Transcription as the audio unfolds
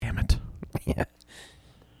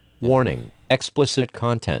Warning, explicit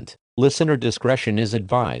content. Listener discretion is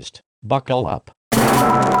advised. Buckle up. This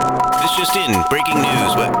just in, breaking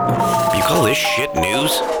news. What? You call this shit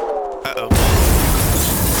news? Uh-oh.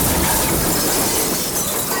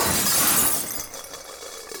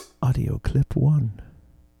 Audio clip 1.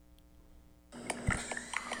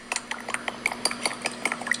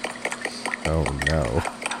 Oh, no.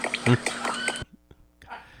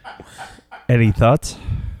 Any thoughts?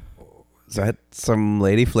 Is that some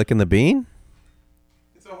lady flicking the bean?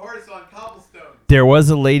 It's a horse on cobblestone. There was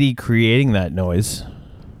a lady creating that noise.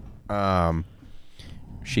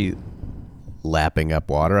 She lapping up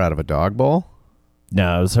water out of a dog bowl?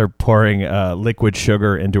 No, it was her pouring liquid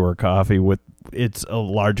sugar into her coffee it's a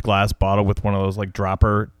large glass bottle with one of those like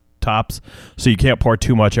dropper tops, so you can't pour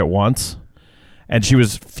too much at once. And she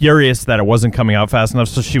was furious that it wasn't coming out fast enough,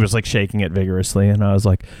 so she was like shaking it vigorously. And I was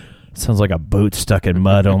like, sounds like a boot stuck in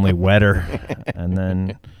mud, only wetter. And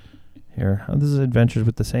then here, this is Adventures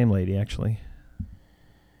with the Same Lady, actually.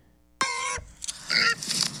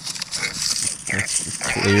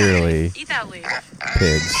 Clearly Eat that leaf.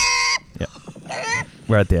 pigs. Yeah,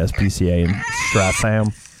 we're at the SPCA in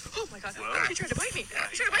Stratham. Oh my god. She tried to bite me.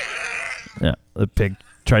 She tried to bite me. Yeah, the pig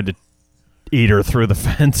tried to eat her through the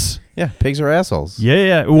fence. Yeah, pigs are assholes.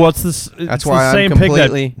 Yeah. What's this? That's it's why the I'm same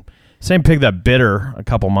completely... Same pig that bit her a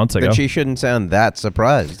couple months ago. That she shouldn't sound that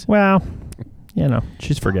surprised. Well,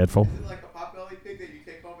 she's forgetful. Is it like a potbelly pig that you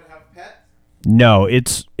take home and have a pet? No,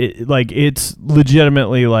 it's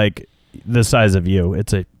legitimately like the size of you.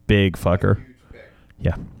 It's a big fucker. Huge pig.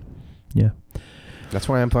 Yeah. That's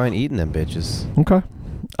why I'm fine eating them bitches. Okay.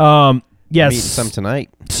 Yes. I'm eating some tonight.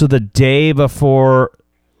 So the day before,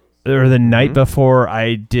 or the night before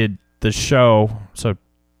I did the show, so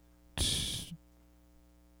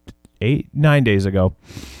 9 days ago,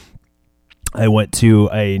 I went to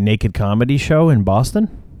a naked comedy show in Boston.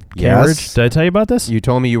 Cambridge. Yes. Did I tell you about this? You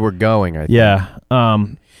told me you were going, I think. Yeah.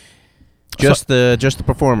 Just the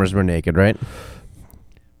performers were naked, right?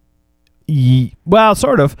 Well,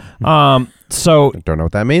 sort of. So Don't know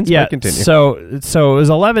what that means, yeah. but continue. So it was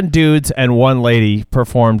 11 dudes and one lady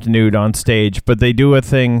performed nude on stage, but they do a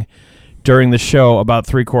thing during the show about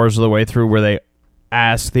 3/4 of the way through where they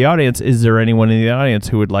ask the audience, is there anyone in the audience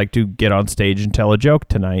who would like to get on stage and tell a joke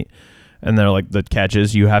tonight? And they're like, the catch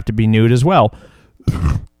is you have to be nude as well.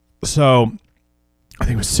 So I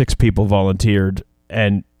think it was 6 people volunteered,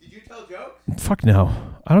 and Did you tell jokes? fuck no,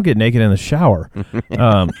 I don't get naked in the shower.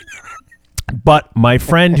 But my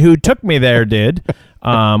friend who took me there did.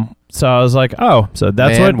 So I was like, oh, so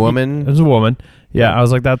that's Man, what woman? It was a woman. Yeah, I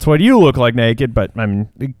was like, that's what you look like naked. But I mean,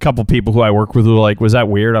 a couple people who I work with were like, was that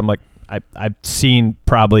weird? I'm like, I've seen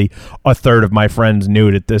probably a third of my friends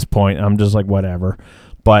nude at this point. I'm just like, whatever.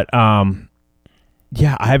 But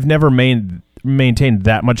yeah, I've never maintained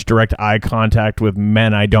that much direct eye contact with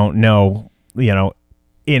men I don't know,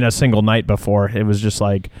 in a single night before. It was just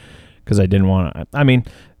like, because I didn't want to. I mean,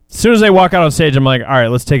 as soon as they walk out on stage, I'm like, all right,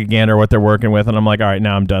 let's take a gander at what they're working with. And I'm like, all right,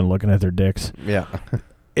 now I'm done looking at their dicks. Yeah.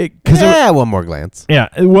 Because one more glance. yeah,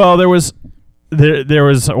 well, there was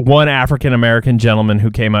one African American gentleman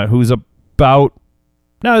who came out who's about,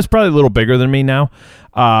 no, it's probably a little bigger than me now.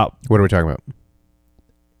 What are we talking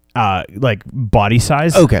about? Like body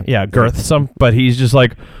size. Okay. Yeah, girthsome. But he's just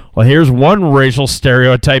like, well, here's one racial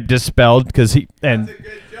stereotype dispelled because he, and That's a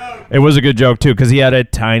good joke. it was a good joke too because he had a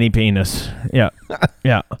tiny penis. Yeah.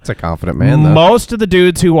 Yeah. It's a confident man, though. Most of the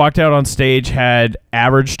dudes who walked out on stage had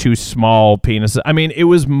average to small penises. I mean, it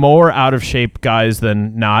was more out of shape guys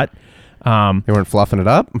than not. They weren't fluffing it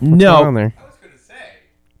up? What's No. going on there? I was going to say.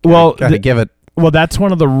 Well, Gotta give it, well, that's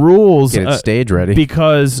one of the rules. get it stage ready.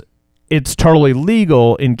 Because it's totally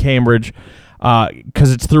legal in Cambridge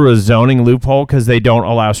because it's through a zoning loophole because they don't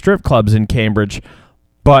allow strip clubs in Cambridge.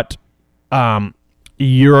 But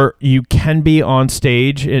you can be on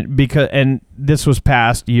stage and this was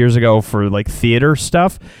passed years ago for like theater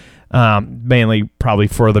stuff, mainly probably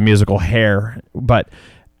for the musical Hair. But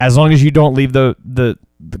as long as you don't leave the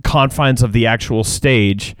confines of the actual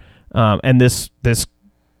stage, and the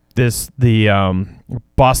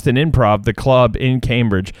Boston Improv, the club in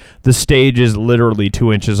Cambridge, the stage is literally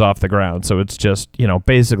 2 inches off the ground. So it's just,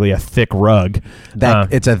 basically a thick rug.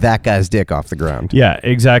 It's that guy's dick off the ground. Yeah,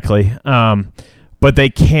 exactly. But they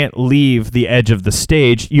can't leave the edge of the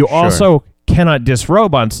stage. You also cannot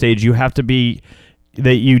disrobe on stage. You have to be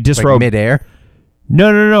you disrobe Like midair?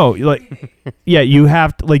 No. Like, yeah, you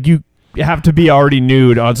have to you have to be already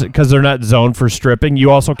nude on because they're not zoned for stripping.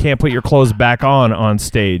 You also can't put your clothes back on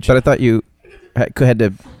stage. But I thought you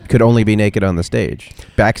could only be naked on the stage.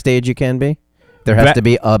 Backstage you can be? There has to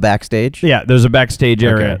be a backstage. Yeah, there's a backstage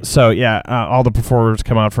area. Okay. So yeah, all the performers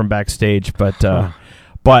come out from backstage, but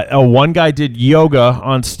one guy did yoga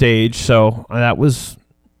on stage, so that was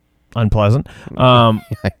unpleasant. Did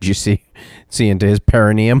you see into his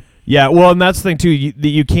perineum? Yeah, well, and that's the thing too.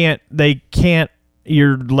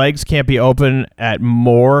 Your legs can't be open at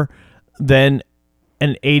more than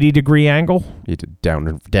an 80-degree angle. You did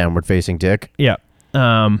downward facing dick. Yeah.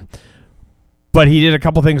 But he did a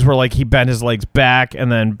couple things where like he bent his legs back and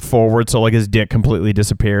then forward, so like his dick completely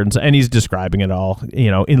disappeared, and he's describing it all,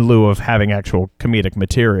 in lieu of having actual comedic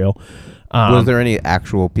material. Was there any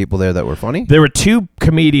actual people there that were funny? There were 2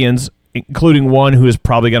 comedians, including one who is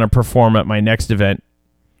probably going to perform at my next event.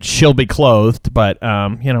 She'll be clothed, but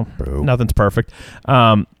nothing's perfect.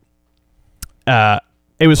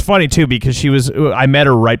 It was funny too because I met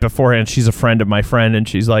her right beforehand. She's a friend of my friend, and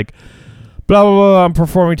she's like, blah, blah, blah, I'm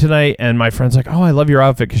performing tonight. And my friend's like, oh, I love your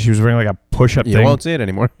outfit, because she was wearing like a push-up thing. You won't see it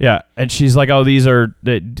anymore. Yeah. And she's like, oh,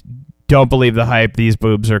 don't believe the hype. These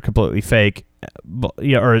boobs are completely fake.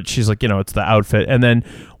 Yeah, or she's like, it's the outfit. And then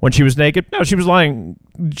when she was naked, no, she was lying.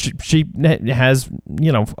 She has,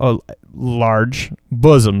 large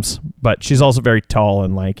bosoms, but she's also very tall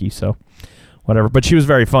and lanky, so whatever. But she was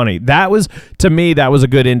very funny. To me, that was a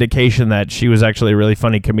good indication that she was actually a really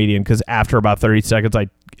funny comedian, because after about 30 seconds, I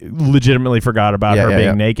legitimately forgot about her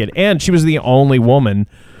being naked. And she was the only woman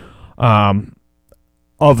of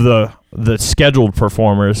the scheduled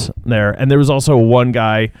performers there. And there was also one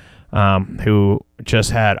guy who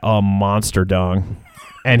just had a monster dong.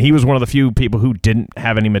 And he was one of the few people who didn't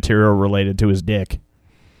have any material related to his dick.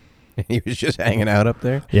 He was just hanging out up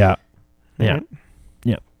there? Yeah. Yeah. Right.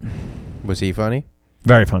 Yeah. Was he funny?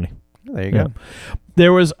 Very funny. There you go.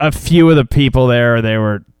 There was a few of the people there,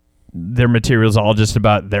 their materials all just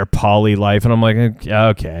about their poly life, and I'm like,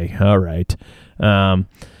 okay, all right.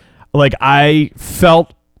 Like, I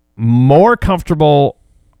felt more comfortable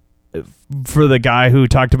for the guy who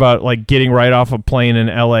talked about like getting right off a plane in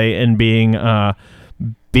LA and being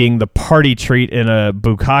the party treat in a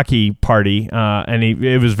bukkake party, and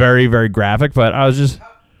it was very, very graphic, but I was just...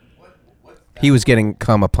 He was getting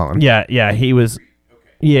come upon. Yeah, he was...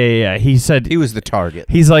 Yeah. He said he was the target.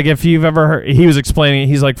 He's like, if you've ever heard, he was explaining,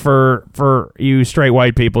 he's like, for you straight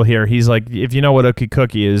white people here, he's like, if you know what Ookie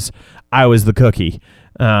Cookie is, I was the cookie.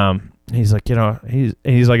 He's like,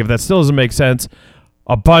 he's like, if that still doesn't make sense,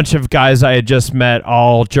 a bunch of guys I had just met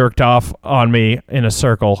all jerked off on me in a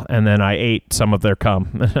circle, and then I ate some of their cum.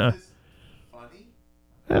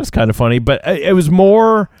 That was kind of funny, but it was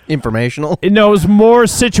more... Informational? No, it was more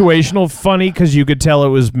situational funny, because you could tell it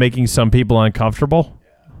was making some people uncomfortable.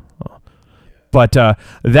 But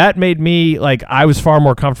that made me, like, I was far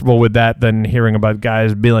more comfortable with that than hearing about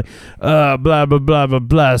guys being like, blah, blah, blah, blah,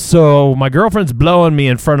 blah. So my girlfriend's blowing me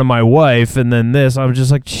in front of my wife, and then this. I was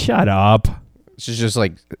just like, shut up. This is just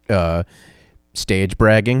like stage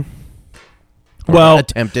bragging. Well,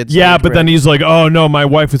 attempted. Yeah, but then he's like, oh, no, my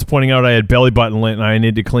wife was pointing out I had belly button lint, and I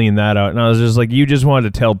need to clean that out. And I was just like, you just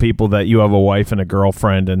wanted to tell people that you have a wife and a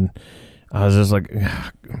girlfriend, and I was just like,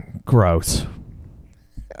 gross.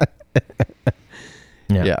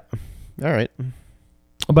 Yeah. All right.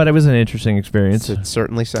 But it was an interesting experience. It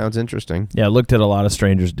certainly sounds interesting. Yeah, I looked at a lot of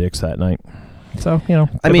strangers' dicks that night. So,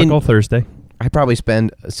 I mean, Thursday. I probably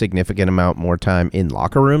spend a significant amount more time in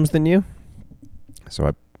locker rooms than you. So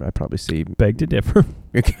I probably see... Beg to differ.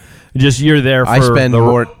 Just you're there for... I spend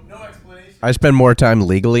more... No explanation. I spend more time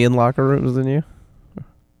legally in locker rooms than you.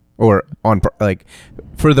 Or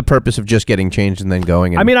for the purpose of just getting changed and then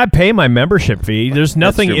going. I mean, I pay my membership fee. There's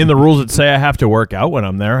nothing in the rules that say I have to work out when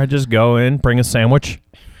I'm there. I just go in, bring a sandwich.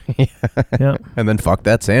 Yeah. And then fuck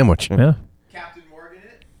that sandwich. Yeah. Captain Morgan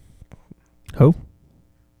it. Who?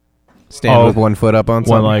 Stand with one foot up on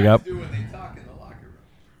something. One leg up. Do when they talk in the locker room.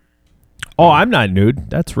 Oh, I'm not nude.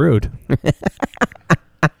 That's rude.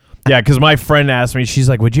 Yeah, because my friend asked me, she's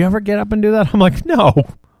like, would you ever get up and do that? I'm like, no.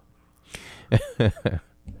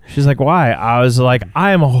 She's like, why? I was like,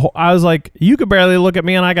 I was like, you could barely look at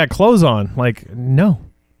me and I got clothes on. Like, no.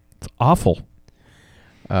 It's awful.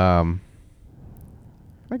 I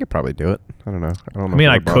could probably do it. I don't know. I mean,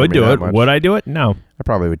 I could do it. Would I do it? No. I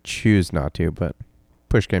probably would choose not to, but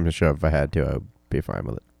push came to shove. If I had to, I would be fine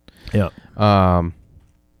with it. Yeah.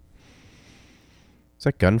 Is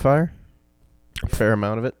that gunfire? A fair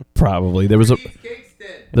amount of it. Probably. There was a bunch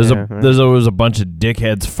of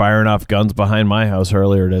dickheads firing off guns behind my house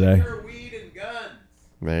earlier today. Liquor, weed, and guns.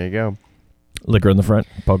 There you go. Liquor in the front,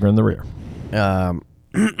 poker in the rear.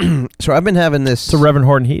 So I've been having this. It's a Reverend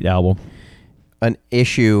Horton Heat album. An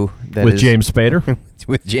issue that with James Spader.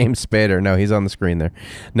 With James Spader. No, he's on the screen there.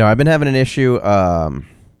 No, I've been having an issue.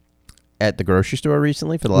 at the grocery store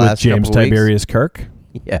recently for the With last James couple weeks. Tiberius Kirk.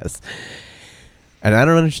 Yes. And I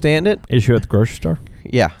don't understand it. Issue at the grocery store.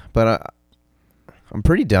 Yeah, but I'm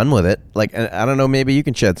pretty done with it. Like, I don't know, maybe you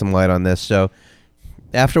can shed some light on this. So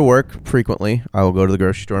after work, frequently, I will go to the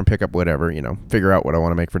grocery store and pick up whatever, figure out what I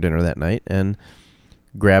want to make for dinner that night and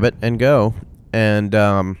grab it and go. And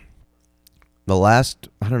the last,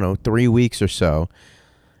 3 weeks or so,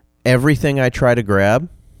 everything I try to grab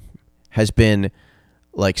has been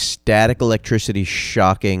like static electricity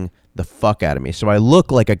shocking the fuck out of me. So I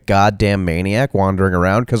look like a goddamn maniac wandering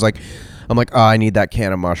around because I'm like, oh, I need that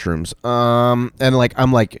can of mushrooms. And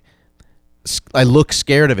I look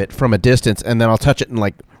scared of it from a distance, and then I'll touch it and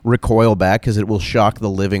like recoil back because it will shock the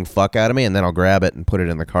living fuck out of me, and then I'll grab it and put it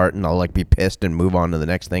in the cart, and I'll like be pissed and move on to the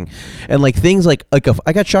next thing. And like things like I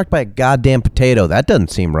got shocked by a goddamn potato. That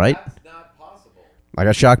doesn't seem right. That's not possible. I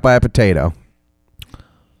got shocked by a potato.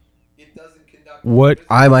 It doesn't conduct. What?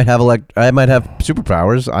 I might have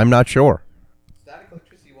superpowers. I'm not sure. Static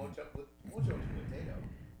electricity won't jump to a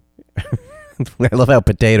potato. I love how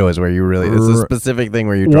potato is where you really. It's a specific thing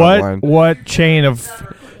where you draw the line. What chain of?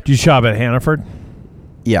 Do you shop at Hannaford?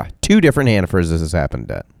 Yeah, 2 different Hannaford's this has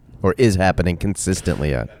happened at, or is happening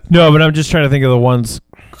consistently at. No, but I'm just trying to think of the ones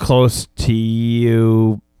close to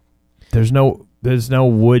you. There's no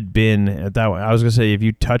wood bin at that one. I was gonna say if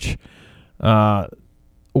you touch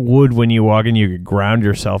wood when you walk in, you could ground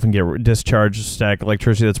yourself and get discharged static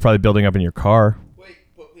electricity that's probably building up in your car. Wait,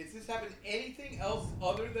 but is this happening anything else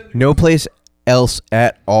other than the No place else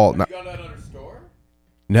at all. Have you gone to another store?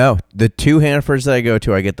 No, the 2 Hannafords that I go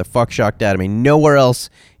to, I get the fuck shocked out of me. Nowhere else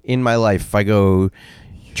in my life. If I go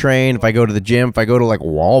train, if I go to the gym, if I go to like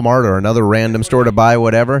Walmart or another random store to buy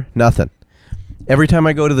whatever, nothing. Every time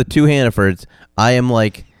I go to the 2 Hannafords, I am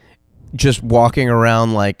like just walking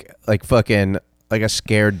around like fucking like a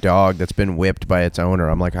scared dog that's been whipped by its owner.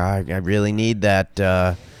 I'm like, I really need that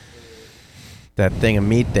thing of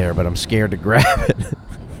meat there, but I'm scared to grab it.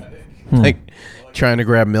 Like trying to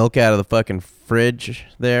grab milk out of the fucking fridge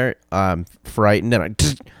there. I'm frightened,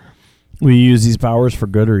 and Will you use these powers for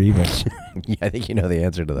good or evil? yeah, I think you know the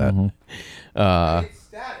answer to that. It's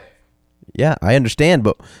static. Yeah, I understand,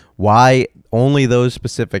 but why only those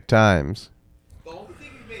specific times? The only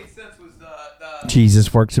thing that made sense was the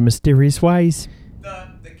Jesus works in mysterious ways.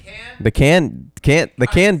 can. The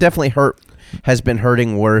can definitely has been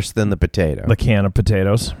hurting worse than the potato. The can of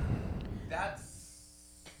potatoes. That's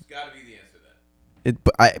got to be the answer then.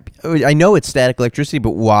 But I know it's static electricity,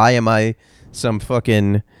 but why am I some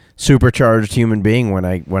fucking supercharged human being when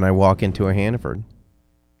I walk into a Hannaford?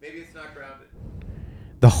 Maybe it's not grounded.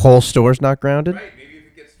 The whole store's not grounded? Right. Maybe if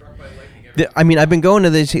it gets struck by lightning. I mean, I've been going to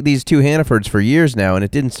these 2 Hannafords for years now, and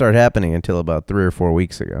it didn't start happening until about 3 or 4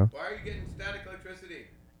 weeks ago. Why are you getting static electricity?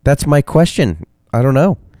 That's my question. I don't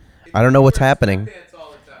know. I don't know what's happening. Pants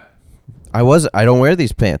all the time. I don't wear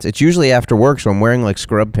these pants. It's usually after work, so I'm wearing like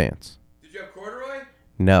scrub pants. Did you have corduroy?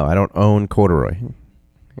 No, I don't own corduroy.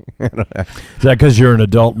 Is that because you're an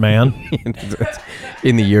adult man?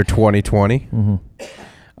 In the year 2020. Did you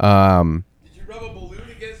rub a balloon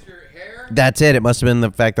against your hair? That's it. It must have been the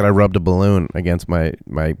fact that I rubbed a balloon against my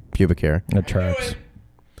pubic hair. That tracks.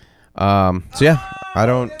 So yeah, I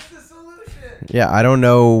don't. That's the solution. Yeah, I don't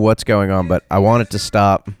know what's going on, but I want it to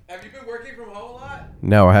stop. Have you been working from home a lot?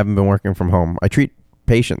 No, I haven't been working from home. I treat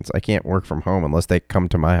patients. I can't work from home unless they come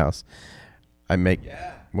to my house. I make.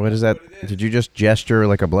 Yeah. What is that? That's what it is. Did you just gesture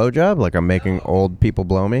like a blowjob? Like I'm making old people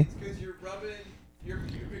blow me? It's because you're rubbing your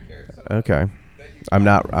pubic hair. Okay. I'm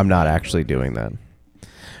not actually doing that.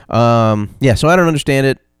 Yeah, so I don't understand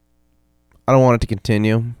it. I don't want it to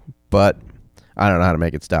continue, but I don't know how to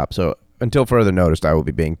make it stop. So until further notice, I will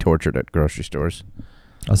be being tortured at grocery stores.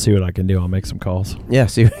 I'll see what I can do. I'll make some calls. Yeah,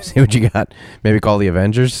 see what you got. Maybe call the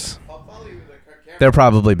Avengers. I'll follow you with a camera. They're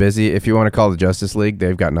probably busy. If you want to call the Justice League,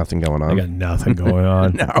 they've got nothing going on. I got nothing going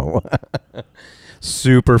on. No.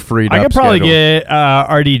 Super freed I up could probably schedule. get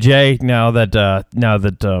RDJ now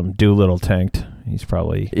that Doolittle tanked. He's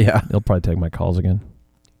probably he'll probably take my calls again.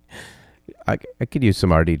 I could use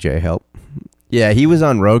some RDJ help. Yeah, he was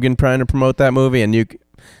on Rogan trying to promote that movie, and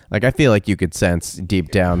I feel like you could sense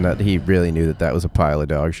deep down that he really knew that was a pile of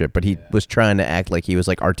dog shit, but he was trying to act like he was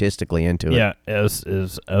like artistically into it. Yeah, it was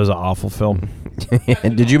an awful film.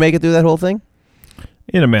 Did you make it through that whole thing?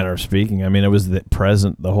 In a manner of speaking. I mean, it was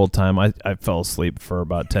present the whole time. I fell asleep for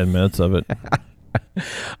about 10 minutes of it.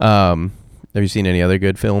 Have you seen any other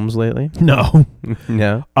good films lately? No.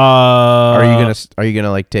 No. Are Are you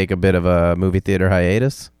gonna like take a bit of a movie theater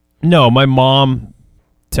hiatus? No, my mom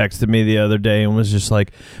texted me the other day and was just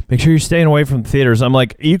like, make sure you're staying away from theaters. I'm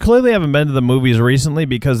like, you clearly haven't been to the movies recently,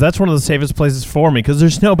 because that's one of the safest places for me, because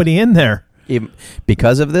there's nobody in there.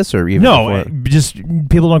 Because of this, or even No, before? just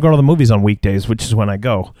people don't go to the movies on weekdays, which is when I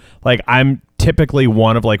go. Like, I'm typically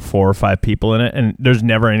one of like 4 or 5 people in it, and there's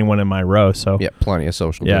never anyone in my row. So Yeah, plenty of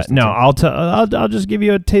social yeah, distancing. no, I'll just give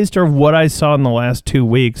you a taster of what I saw in the last 2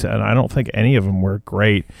 weeks, and I don't think any of them were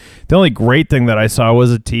great. The only great thing that I saw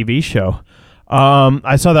was a TV show.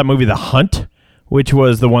 I saw that movie The Hunt, which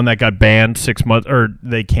was the one that got banned 6 months, or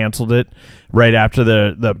they canceled it right after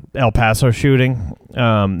the El Paso shooting.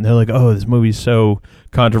 They're like, oh, this movie's so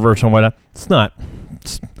controversial and whatnot. It's not.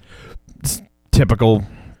 It's typical.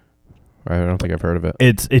 I don't think I've heard of it.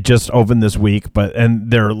 It just opened this week,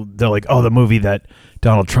 and they're like, oh, the movie that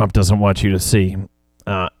Donald Trump doesn't want you to see.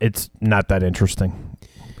 It's not that interesting.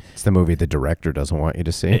 It's the movie the director doesn't want you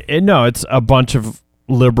to see. No, it's a bunch of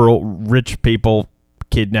liberal rich people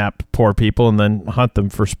kidnap poor people and then hunt them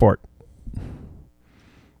for sport.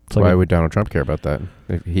 It's like Why would Donald Trump care about that?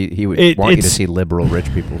 If he would want you to see liberal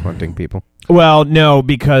rich people hunting people. Well, no,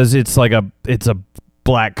 because it's like it's a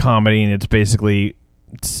black comedy, and it's basically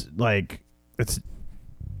it's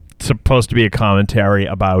supposed to be a commentary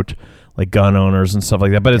about like gun owners and stuff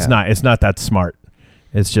like that, but it's not. It's not that smart.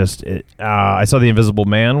 It's just I saw The Invisible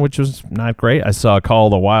Man, which was not great. I saw Call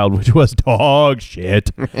of the Wild, which was dog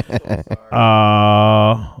shit.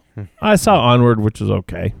 I saw Onward, which was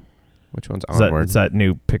okay. Which one's Onward? It's that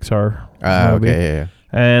new Pixar movie. Okay, yeah.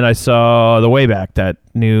 And I saw The Way Back, that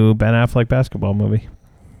new Ben Affleck basketball movie.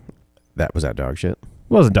 That was that dog shit. It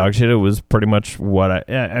wasn't dog shit. It was pretty much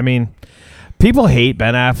what I mean, people hate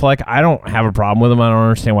Ben Affleck. I don't have a problem with him. I don't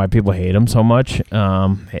understand why people hate him so much. I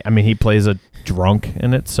mean, he plays a drunk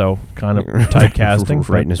in it, so kind of typecasting.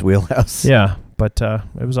 Right in his wheelhouse. Yeah, but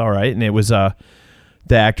it was all right. And it was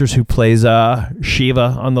the actress who plays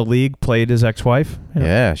Shiva on The League played his ex-wife.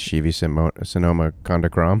 Yeah, Shivi Sonoma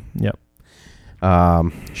Kondakram. Yep.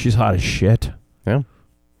 She's hot as shit. Yeah.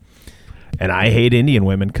 And I hate Indian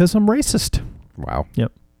women because I'm racist. Wow.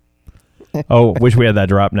 Yep. Oh, wish we had that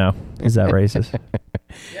drop now. Is that racist?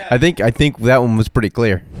 I think that one was pretty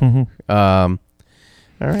clear. All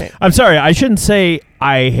right. I'm sorry. I shouldn't say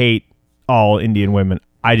I hate all Indian women.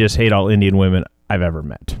 I just hate all Indian women I've ever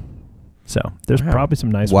met. So there's probably some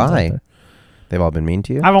nice ones out Why? there. They've all been mean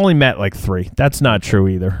to you? I've only met like 3. That's not true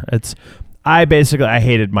either. I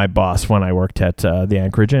hated my boss when I worked at the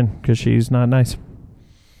Anchorage Inn because she's not nice.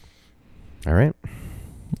 All right.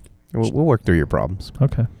 We'll work through your problems.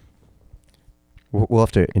 Okay. We'll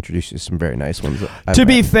have to introduce you to some very nice ones. To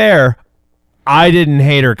be fair, I didn't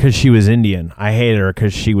hate her because she was Indian. I hated her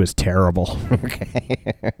because she was terrible. Okay.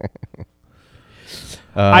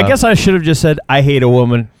 I guess I should have just said I hate a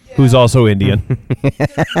woman who's also Indian.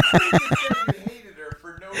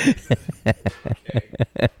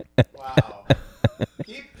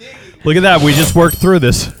 Look at that. We just worked through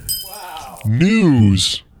this.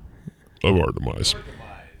 News of our demise.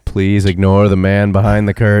 Please ignore the man behind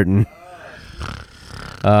the curtain.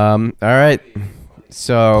 All right.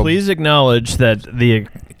 So Please acknowledge that the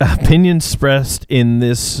opinions expressed in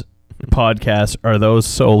this podcast are those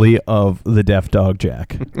solely of the Deaf Dog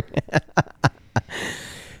Jack.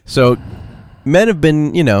 So men have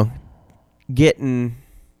been, getting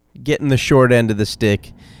the short end of the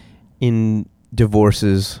stick in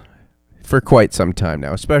divorces for quite some time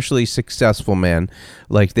now, especially successful men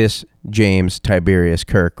like this James Tiberius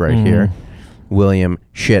Kirk right here, William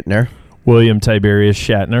Shatner. William Tiberius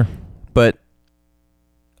Shatner. But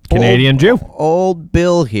Canadian Jew. Old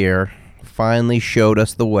Bill here finally showed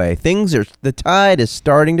us the way. The tide is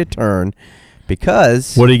starting to turn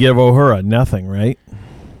because... What did he give Uhura? Nothing, right?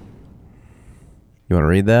 You want to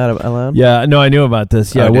read that out loud? Yeah, no, I knew about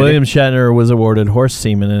this. Yeah, Oh, did William Shatner was awarded horse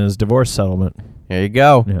semen in his divorce settlement. There you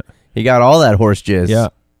go. Yeah. He got all that horse jizz. Yeah.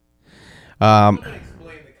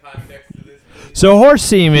 Explain the context of this. So horse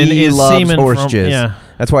semen He is loves semen horse from, jizz. Yeah.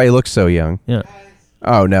 That's why he looks so young. Yeah.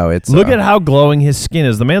 Oh, no, it's... Look at how glowing his skin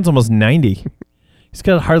is. The man's almost 90. He's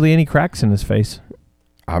got hardly any cracks in his face.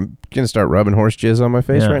 I'm going to start rubbing horse jizz on my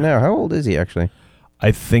face Yeah. right now. How old is he, actually?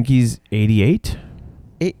 I think he's 88.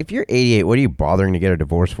 If you're 88, what are you bothering to get a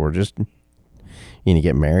divorce for? Just... You going to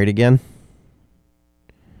get married again?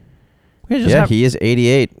 He is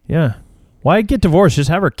 88. Yeah. Why get divorced? Just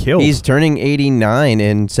have her killed. He's turning 89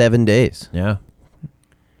 in 7 days. Yeah.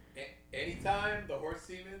 Anytime the horse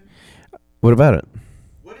semen. What about it?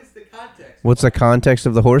 What is the context? What's the context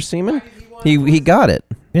of the horse semen? Why does he want He got it.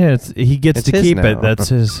 Yeah, he gets It's to his keep now. it. That's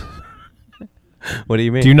his. What do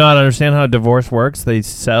you mean? Do you not understand how divorce works? They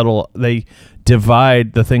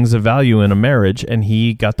divide the things of value in a marriage, and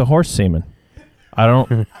he got the horse semen. I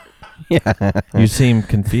don't. Yeah. You seem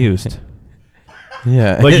confused.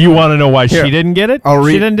 Yeah. Like you want to know why Here, she didn't get it? I'll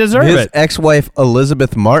read. She didn't deserve His it. ex-wife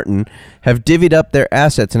Elizabeth Martin have divvied up their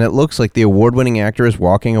assets, and it looks like the award-winning actor is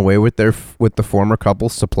walking away with the former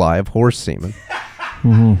couple's supply of horse semen.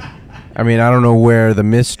 I mean, I don't know where the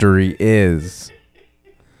mystery is.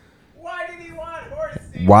 Why did he want horse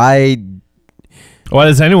semen? Why? Why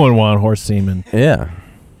does anyone want horse semen? Yeah.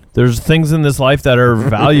 There's things in this life that are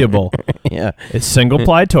valuable. Yeah. It's single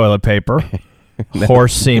ply toilet paper,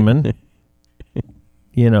 horse semen.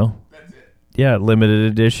 You know. That's it. Yeah,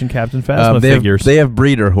 limited edition Captain Phasma they figures. have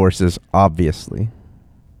breeder horses, obviously.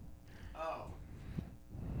 Oh.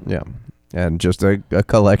 Yeah, and just a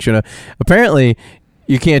collection of. Apparently,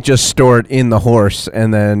 you can't just store it in the horse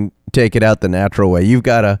and then take it out the natural way. You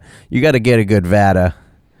gotta get a good vata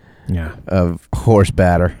yeah. of horse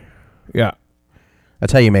batter. Yeah.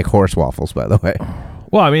 That's how you make horse waffles, by the way.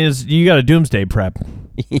 Well, I mean, you got a doomsday prep.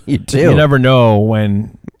 You do. You never know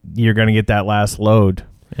when you're going to get that last load,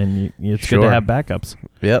 and it's good to Sure. have backups.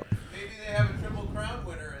 Yep. Maybe they have a Triple Crown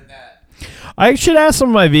winner in that. I should ask some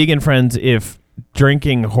of my vegan friends if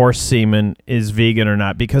drinking horse semen is vegan or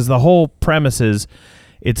not, because the whole premise is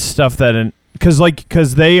it's stuff that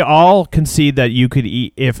because they all concede that you could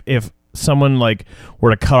eat if someone like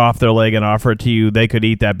were to cut off their leg and offer it to you, they could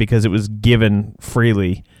eat that because it was given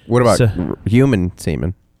freely. What about So- human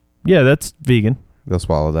semen? Yeah, that's vegan. They'll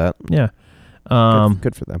swallow that. Yeah.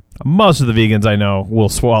 Good for them. Most of the vegans I know will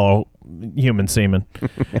swallow human semen.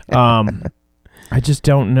 I just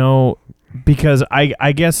don't know, because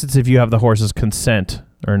I guess it's if you have the horse's consent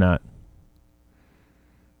or not.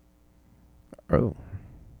 Oh,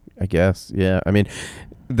 I guess. Yeah. I mean,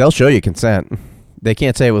 they'll show you consent. They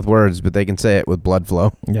can't say it with words, but they can say it with blood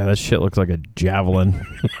flow. Yeah, that shit looks like a javelin.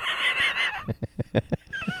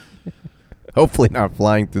 Hopefully not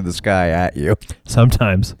flying through the sky at you.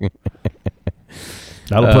 Sometimes.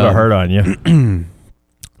 That'll put a hurt on you.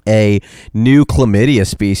 A new chlamydia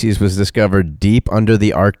species was discovered deep under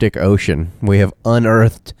the Arctic Ocean. We have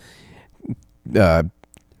unearthed, I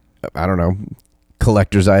don't know,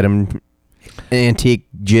 collector's item, antique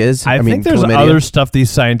jizz. I mean, think there's chlamydia. other stuff these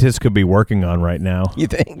scientists could be working on right now. You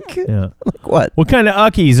think? Yeah. Like what? What kind of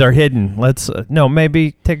Uckies are hidden? Let's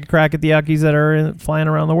maybe take a crack at the Uckies that are flying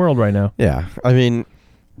around the world right now. Yeah, I mean,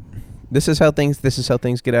 this is how things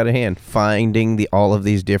get out of hand. Finding all of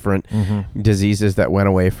these different diseases that went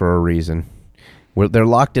away for a reason. They're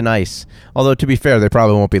locked in ice. Although to be fair, they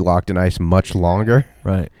probably won't be locked in ice much longer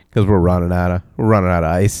Right. because we're running out of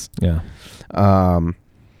ice. Yeah.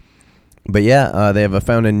 But yeah, they have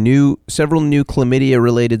found several new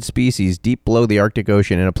chlamydia-related species deep below the Arctic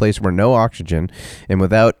Ocean in a place where no oxygen and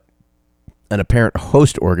without an apparent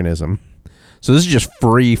host organism. So this is just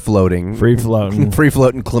free floating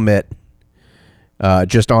chlamydia,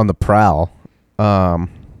 just on the prowl.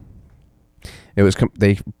 It was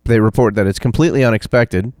they report that it's completely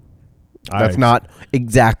unexpected. That's not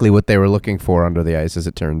exactly what they were looking for under the ice, as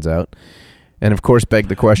it turns out. And of course, beg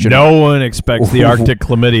the question: No one expects the Arctic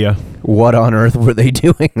chlamydia. what on earth were they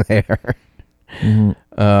doing there?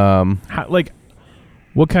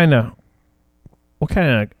 What kind of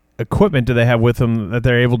equipment do they have with them that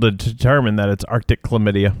they're able to determine that it's Arctic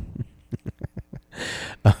chlamydia?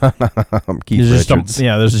 Keith Richards.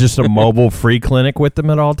 There's just a mobile free clinic with them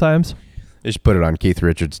at all times. Just put it on Keith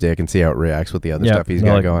Richards' dick and see how it reacts with the other stuff he's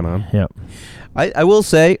got going on. Yeah. I will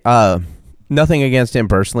say, nothing against him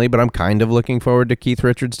personally, but I'm kind of looking forward to Keith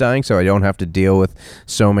Richards dying, so I don't have to deal with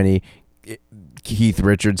so many Keith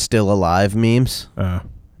Richards still alive memes.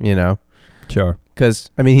 You know, Sure. because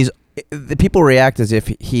I mean, the people react as if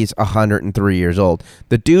he's 103 years old.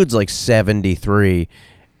 The dude's like 73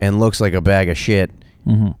 and looks like a bag of shit.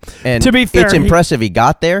 And To be fair, it's impressive he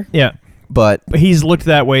got there. Yeah. But He's looked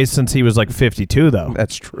that way since he was like 52, though.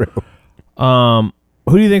 that's true. Who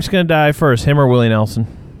do you think's going to die first, him or Willie Nelson?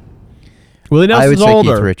 Willie I would Nelson's say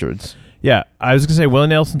older. Keith Richards. Yeah, I was going to say Willie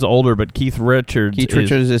Nelson's older, but Keith Richards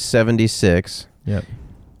Is 76. Yeah.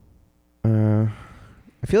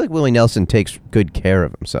 I feel like Willie Nelson takes good care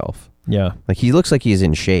of himself. Yeah. Like, he looks like he's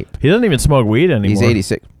in shape. He doesn't even smoke weed anymore. He's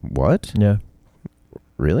 86. What? Yeah.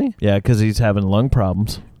 Really? Yeah, because he's having lung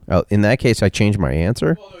problems. Oh, in that case, I changed my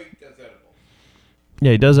answer. Although he does edibles.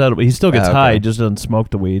 Yeah, he does that. He still gets Okay. high. He just doesn't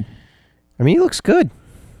smoke the weed. I mean, he looks good.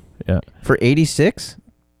 Yeah. For 86?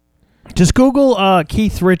 Just Google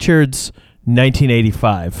Keith Richards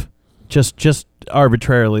 1985. Just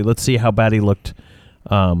arbitrarily. Let's see how bad he looked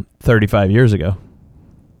 35 years ago.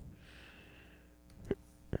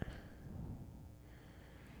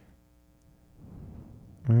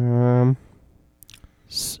 Um,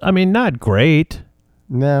 I mean, not great.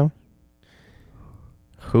 no.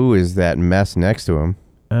 Who is that mess next to him?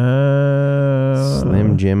 Slim.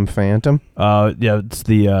 Slim Jim Phantom? Yeah, it's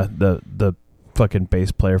the fucking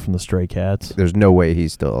bass player from the Stray Cats. There's no way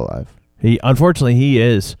he's still alive. Unfortunately, he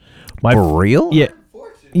is. For real? Yeah.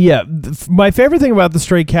 Yeah, my favorite thing about the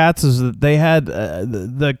Stray Cats is that they had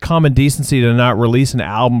the common decency to not release an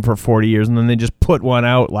album for 40 years, and then they just put one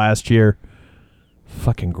out last year.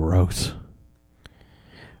 Fucking gross.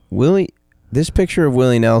 This picture of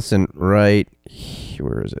Willie Nelson right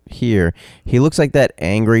where is it? Here. He looks like that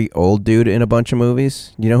angry old dude in a bunch of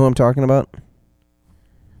movies. You know who I'm talking about?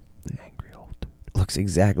 The angry old dude. Looks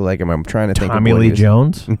exactly like him. I'm trying to think of Tommy what Lee he is.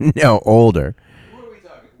 Jones? No, older. What are we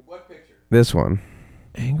talking? What picture? This one.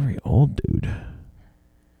 Angry old dude.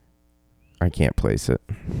 I can't place it.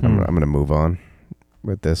 I'm going to move on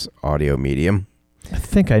with this audio medium. I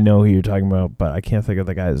think I know who you're talking about, but I can't think of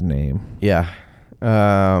the guy's name. Yeah.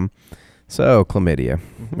 So, chlamydia.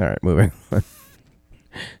 All right, moving on.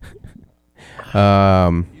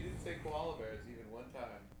 You didn't say koala bears even one time.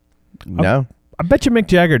 No. I bet you Mick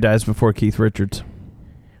Jagger dies before Keith Richards.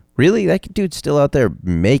 Really? That dude's still out there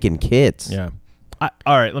making kids. Yeah.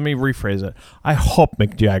 All right, let me rephrase it. I hope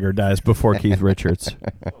Mick Jagger dies before Keith Richards.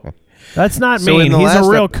 That's not So in mean. the He's a last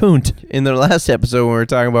real coont. In the last episode, when we were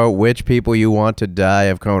talking about which people you want to die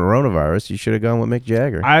of coronavirus, you should have gone with Mick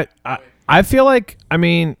Jagger. I feel like, I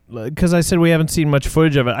mean, because I said we haven't seen much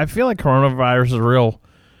footage of it, I feel like coronavirus is real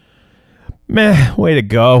meh, way to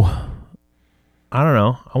go. I don't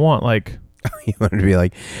know. I want like You wanted to be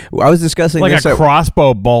like, I was discussing like this. a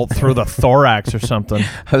crossbow bolt through the thorax or something.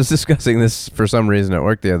 I was discussing this for some reason at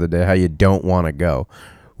work the other day, how you don't want to go.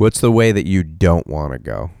 What's the way that you don't want to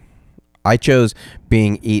go? I chose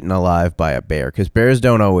being eaten alive by a bear because bears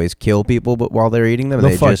don't always kill people, but while they're eating them,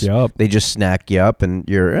 They'll fuck you up. They just snack you up, and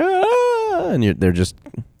they're just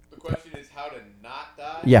The question is how to not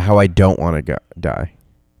die? yeah. How I don't want to die.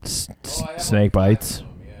 Snake bites,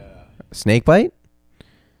 Yeah. Snake bite?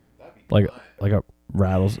 That'd be like a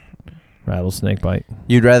rattlesnake bite.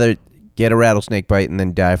 You'd rather get a rattlesnake bite and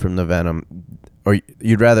then die from the venom, or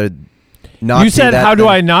you'd rather not. You do said, that how do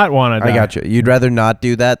than- I not want to die? I got you. You'd rather not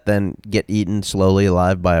do that than get eaten slowly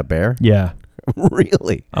alive by a bear? Yeah,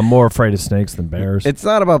 Really? I'm more afraid of snakes than bears. It's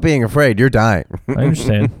not about being afraid. You're dying. I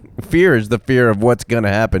understand. Fear is the fear of what's going to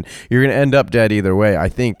happen. You're going to end up dead either way. I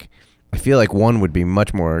feel like one would be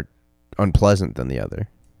much more unpleasant than the other.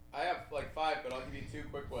 I have like 5, but I'll give you 2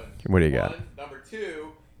 quick ones. What do you got? Number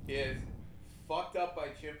 2 is fucked up by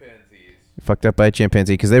chimpanzees. Fucked up by a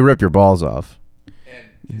chimpanzee because they rip your balls off.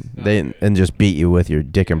 And just not And just beat you with your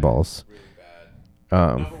dick and balls. really bad.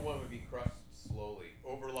 Um, Number 1 would be crushed slowly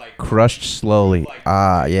over like crushed slowly.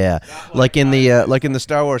 Yeah. Not Like in five the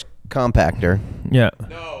Star Wars compactor. Yeah.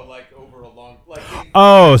 No, like over a long like in,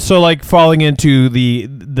 Oh, so like falling into the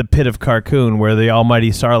pit of Carcoon, where the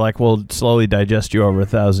almighty Sarlacc will slowly digest you over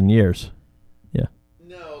 1,000 years. Yeah.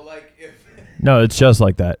 no, like if No, it's just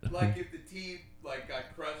like that. like if the teeth like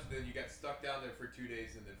got crushed and you got stuck down there for 2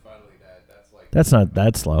 days and then finally died. That's like That's not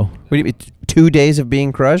that slow. What do you mean, 2 days of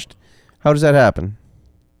being crushed? How does that happen?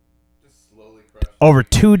 just slowly crushed. Over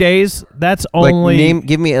 2 days? That's only.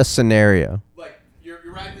 Give me a scenario. Like you're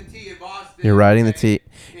riding the T in Boston. You're riding the okay, T.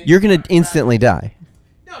 and You're you going got to instantly trapped. die.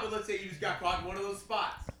 No, but let's say you just got caught in one of those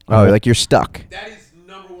spots. Oh, like you're stuck. That is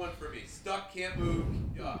number 1 for me. Stuck, can't move.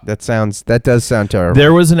 That does sound terrible.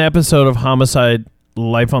 There was an episode of Homicide: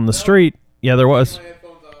 Life on the Street. Yeah, there was. My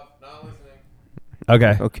headphones off, not listening.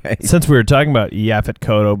 Okay. Okay. Since we were talking about Yaphet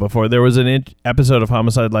Kotto before, there was an episode of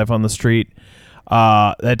Homicide: Life on the Street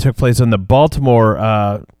that took place on the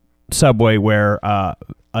Baltimore subway, where a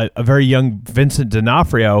very young Vincent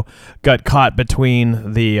D'Onofrio got caught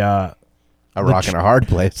between the A rock and a hard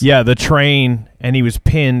place. the train, and he was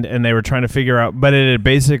pinned, and they were trying to figure out, but it had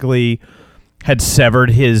basically had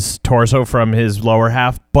severed his torso from his lower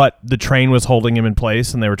half, but the train was holding him in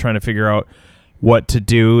place, and they were trying to figure out what to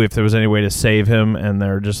do, if there was any way to save him, and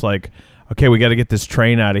they're just like, okay, we got to get this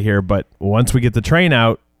train out of here, but once we get the train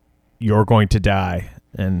out, you're going to die.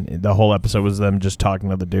 And the whole episode was them just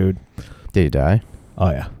talking to the dude. Did he die?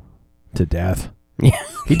 Oh, yeah. To death. Yeah.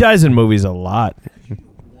 He dies in movies a lot.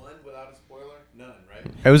 One without a spoiler? None,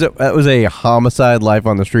 right? That was a Homicide: Life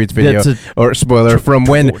on the Streets video, That's or spoiler from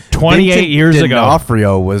when 28 Vincent years ago.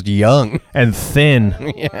 D'Onofrio was young. And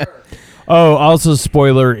thin. Yeah. Oh, also,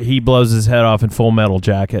 spoiler, he blows his head off in Full Metal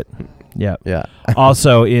Jacket. Yeah. Yeah.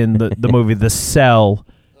 Also, in the movie The Cell,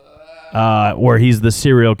 where he's the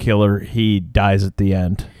serial killer, he dies at the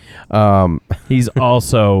end. He's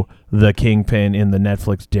also the Kingpin in the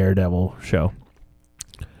Netflix Daredevil show.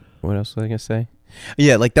 What else was I gonna say?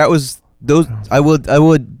 Yeah, like that was those. I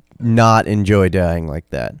would not enjoy dying like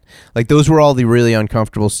that. Like those were all the really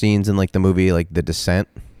uncomfortable scenes in like the movie, like The Descent,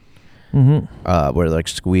 where they're like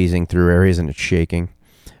squeezing through areas and it's shaking.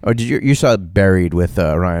 Oh, did you saw Buried with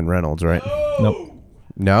Ryan Reynolds, right? Nope.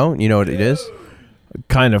 No, you know what it is?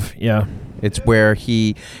 Kind of, yeah. It's where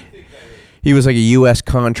he was like a U.S.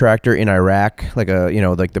 contractor in Iraq, like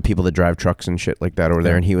like the people that drive trucks and shit like that over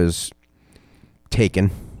there, and he was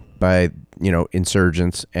taken by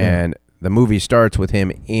insurgents, and the movie starts with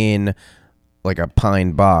him in like a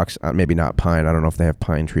pine box, maybe not pine, I don't know if they have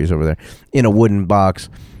pine trees over there, in a wooden box,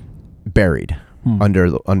 buried under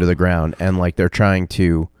the ground, and like they're trying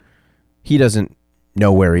to, he doesn't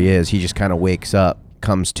know where he is, he just kind of wakes up,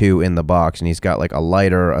 comes to in the box, and he's got like a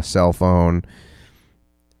lighter, a cell phone,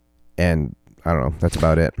 and I don't know, that's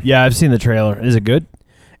about it. Yeah, I've seen the trailer. Is it good?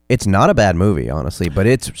 It's not a bad movie, honestly, but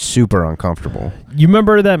it's super uncomfortable. You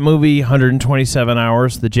remember that movie 127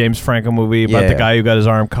 Hours, the James Franco movie about the guy who got his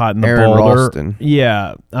arm caught in the Aaron boulder? Ralston.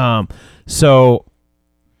 Yeah. So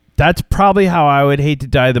that's probably how I would hate to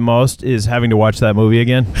die the most, is having to watch that movie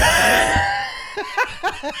again.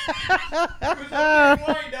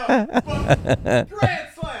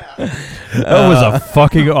 That was a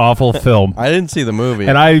fucking awful film. I didn't see the movie.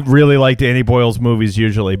 And I really like Danny Boyle's movies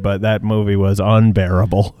usually, but that movie was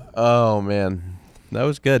unbearable. Oh, man. That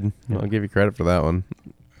was good. I'll give you credit for that one.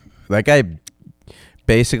 That guy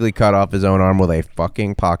basically cut off his own arm with a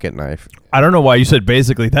fucking pocket knife. I don't know why you said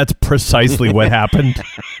basically. That's precisely what happened.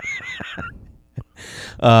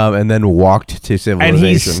 And then walked to civilization. And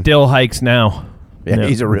he still hikes now. Yeah,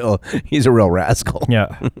 he's a real rascal.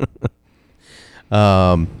 Yeah.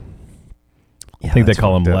 Yeah, I think they that's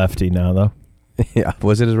call him fucked up. Lefty now, though. Yeah,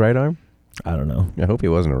 was it his right arm? I don't know. I hope he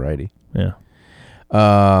wasn't a righty. Yeah.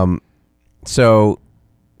 So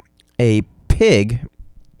a pig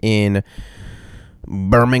in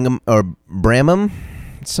Birmingham or Bramham,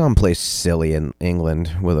 someplace silly in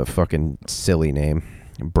England with a fucking silly name.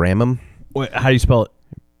 Bramham, Wait, how do you spell it?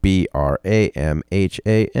 Bramham.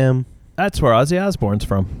 That's where Ozzy Osbourne's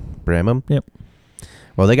from. Bramham. Yep.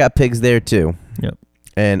 Well, they got pigs there too. Yep.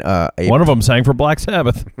 And One of them sang for Black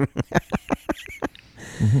Sabbath.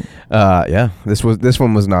 yeah, this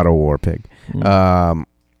one was not a war pig.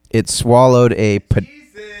 It swallowed a Jesus!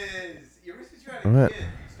 You're trying What? to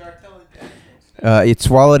start telling dad jokes. it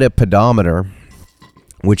swallowed a pedometer,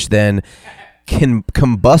 which then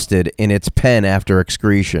combusted in its pen after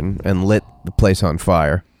excretion and lit the place on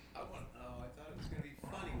fire. I thought it was going to be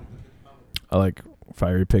funny with the pedometer. I like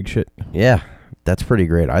fiery pig shit. Yeah, that's pretty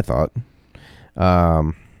great, I thought.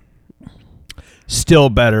 Still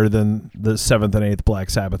better than the 7th and 8th Black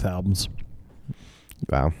Sabbath albums.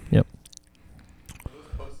 Wow. Yep. Are those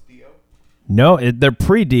post-Dio? No, they're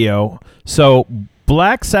pre-Dio. So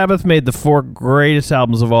Black Sabbath made the 4 greatest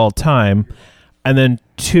albums of all time, and then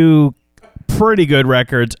 2 pretty good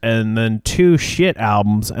records, and then 2 shit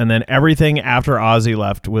albums, and then everything after Ozzy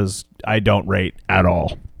left was I don't rate at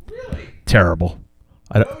all. Really? Terrible.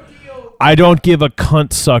 No Dio? I don't give a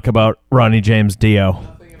cunt suck about Ronnie James Dio.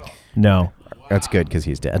 Nothing at all. No. That's good because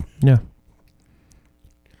he's dead. Yeah.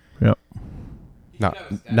 Yep.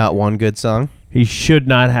 Not one good song. He should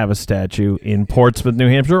not have a statue in Portsmouth, New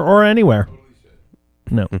Hampshire, or anywhere.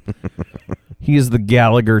 No. He is the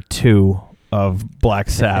Gallagher 2 of Black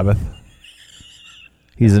Sabbath.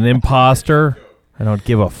 He's an imposter. I don't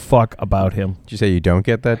give a fuck about him. Did you say you don't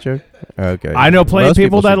get that joke? Okay. I know plenty of Most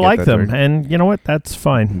people that should get like them, joke. and you know what? That's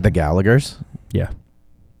fine. The Gallaghers. Yeah.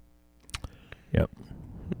 Yep.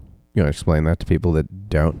 You want to explain that to people that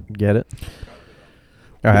don't get it?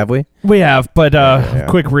 Oh, have we? We have, but Yeah.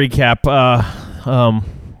 quick recap.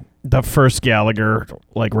 The first Gallagher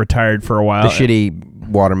retired for a while. The shitty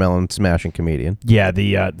watermelon smashing comedian. Yeah,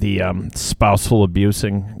 the spousal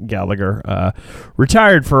abusing Gallagher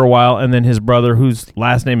retired for a while, and then his brother, whose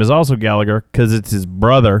last name is also Gallagher, because it's his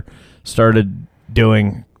brother, started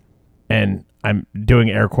doing, and I'm doing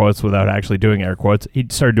air quotes without actually doing air quotes. He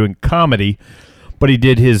started doing comedy, but he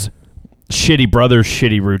did his shitty brother's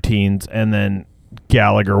shitty routines, and then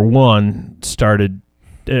Gallagher 1 started,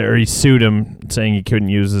 or he sued him saying he couldn't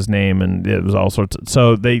use his name, and it was all sorts of,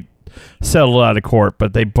 so they settled out of court,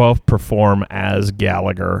 but they both perform as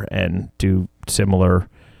Gallagher and do similar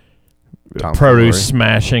Tomfoolery. produce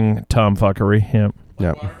smashing tomfuckery. Yep.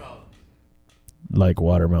 Yep. Like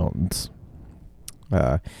water mountains.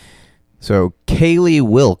 So Kaylee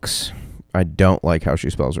Wilkes, I don't like how she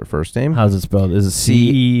spells her first name. How's it spelled? Is it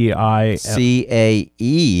C-E-I?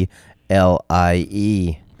 Caelie.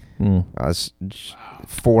 That's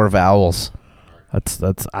 4 vowels.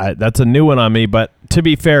 That's a new one on me, but to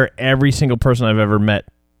be fair, every single person I've ever met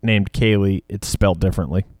named Kaylee, it's spelled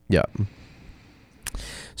differently. Yeah.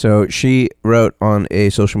 So she wrote on a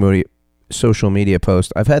social media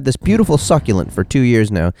post, "I've had this beautiful succulent for 2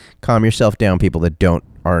 years now. Calm yourself down, people that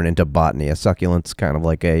aren't into botany. A succulent's kind of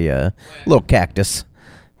like a little cactus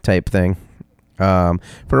type thing. For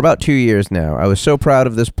about 2 years now. I was so proud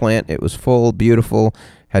of this plant. It was full, beautiful,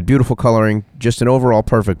 had beautiful coloring, just an overall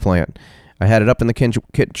perfect plant. I had it up in the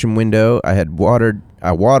kitchen window. I had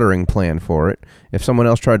a watering plan for it. If someone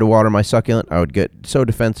else tried to water my succulent, I would get so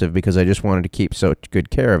defensive because I just wanted to keep so good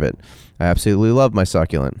care of it. I absolutely love my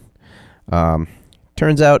succulent."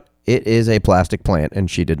 Turns out it is a plastic plant, and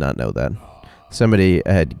she did not know that. Somebody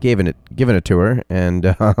had given it to her,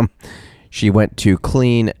 and she went to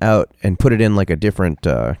clean out and put it in like a different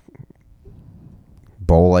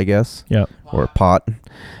bowl, I guess. Yeah. Or pot.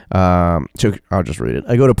 So I'll just read it.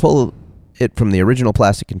 "I go to pull it from the original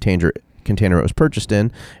plastic container it was purchased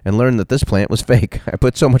in and learned that this plant was fake. I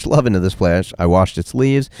put so much love into this plant. I washed its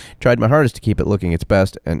leaves, tried my hardest to keep it looking its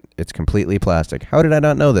best, and it's completely plastic. How did I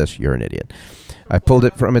not know this? You're an idiot. I pulled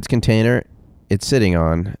it from its container. It's sitting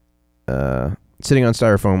on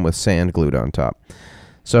styrofoam with sand glued on top."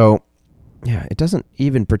 So, yeah, it doesn't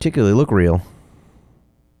even particularly look real.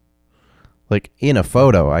 Like, in a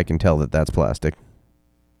photo, I can tell that that's plastic.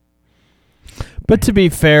 But to be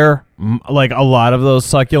fair, like a lot of those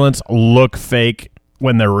succulents look fake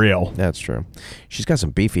when they're real. That's true. She's got some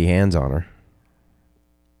beefy hands on her.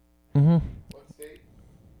 Mm-hmm.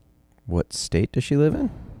 What state does she live in?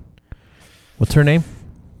 What's her name?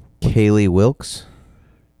 Kaylee Wilkes.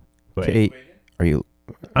 Wait. Are you?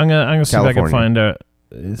 I'm gonna see if I can California.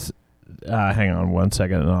 find a. Hang on 1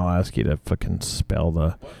 second, and I'll ask you to fucking spell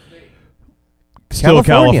the. Still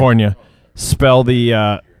California. Spell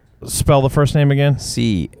the first name again.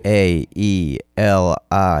 Caelie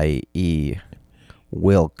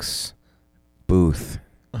Wilkes Booth.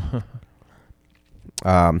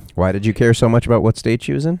 Why did you care so much about what state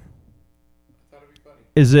she was in?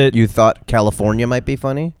 Is it? You thought California might be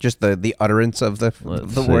funny? Just the utterance of the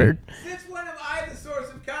see. word? Since when am I the source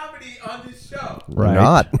of comedy on this show? Right.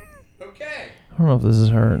 Not. Okay. I don't know if this is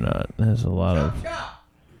her or not. There's a lot of. Chop.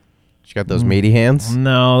 She got those meaty hands?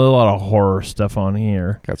 No, there's a lot of horror stuff on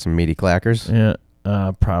here. Got some meaty clackers? Yeah,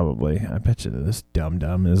 probably. I bet you this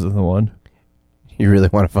dum-dum is the one. You really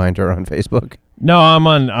want to find her on Facebook? No, I'm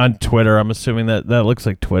on Twitter. I'm assuming that looks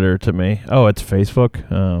like Twitter to me. Oh, it's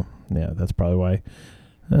Facebook? Oh, yeah, that's probably why.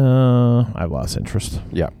 I've lost interest.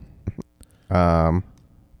 Yeah.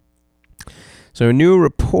 So a new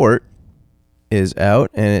report is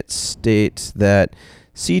out, and it states that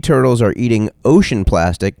sea turtles are eating ocean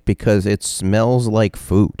plastic because it smells like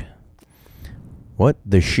food. What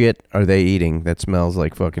the shit are they eating that smells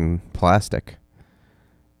like fucking plastic?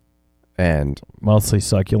 And Mostly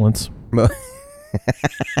succulents.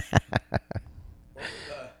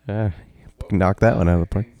 knock that one out of the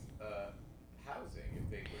park. Housing. If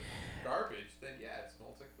they put garbage, then yeah, it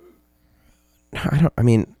smells like food.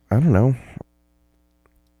 I don't know.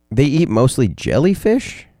 They eat mostly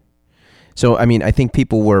jellyfish? So, I mean, I think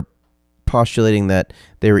people were postulating that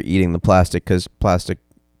they were eating the plastic because plastic,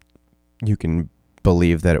 you can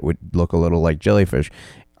believe that it would look a little like jellyfish.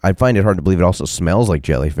 I find it hard to believe it also smells like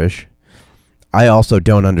jellyfish. I also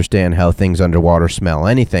don't understand how things underwater smell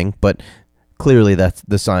anything, but clearly that's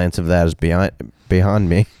the science of that is beyond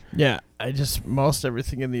me. Yeah, most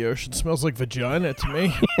everything in the ocean smells like vagina to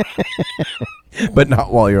me. But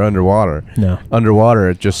not while you're underwater. No. Underwater,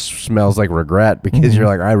 it just smells like regret because you're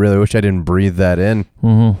like, I really wish I didn't breathe that in.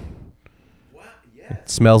 Mm-hmm. Wow, yeah. It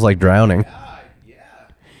smells like drowning. Yeah.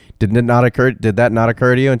 Did that not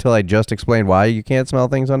occur to you until I just explained why you can't smell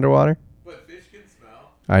things underwater? But fish can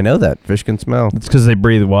smell. I know that. Fish can smell. It's because they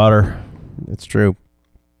breathe water. It's true.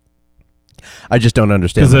 I just don't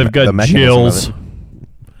understand Because they've the got mechanism gills. of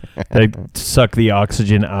They suck the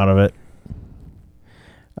oxygen out of it.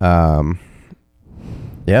 it.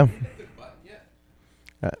 Yeah.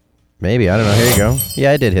 Maybe. I don't know. Here you go.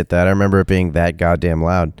 Yeah, I did hit that. I remember it being that goddamn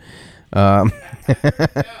loud. Don't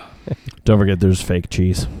forget there's fake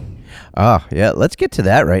cheese. Yeah. Let's get to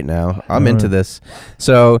that right now. I'm All into right. this.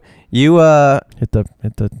 So you Hit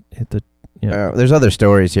the yeah. there's other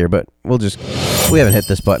stories here, but we haven't hit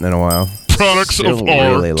this button in a while. Products Still of our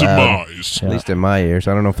really loud. demise. At least in my ears.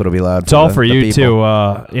 I don't know if it'll be loud. It's all the- for the you people.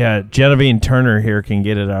 too. Yeah, Genevieve Turner here can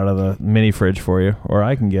get it out of the mini fridge for you, or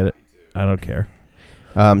I can get it. I don't care.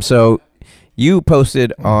 So you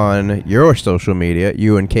posted on your social media,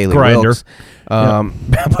 you and Kaylee Grindr.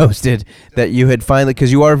 Wilkes, posted that you had finally,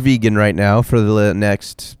 because you are vegan right now for the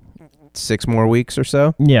next 6 more weeks or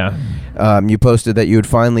so. Yeah. You posted that you had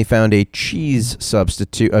finally found a cheese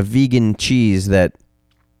substitute, a vegan cheese that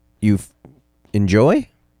you enjoy.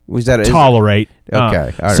 Was that tolerate.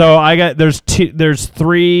 Okay, all right. So I got there's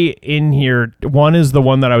 3 in here. One is the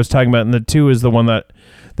one that I was talking about, and the 2 is the one that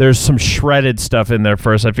there's some shredded stuff in there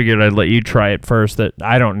first. I figured I'd let you try it first. That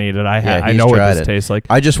I don't need it. I he's know what tried this it. tastes like.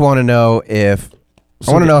 I just want to know if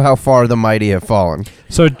I want to know how far the mighty have fallen.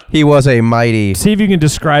 So He was a mighty. see if you can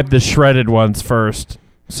describe the shredded ones first.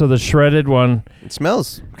 So the shredded one, It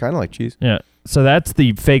smells kind of like cheese. yeah. So that's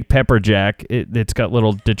the fake pepper jack. It's got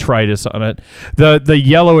little detritus on it. The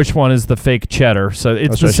yellowish one is the fake cheddar. So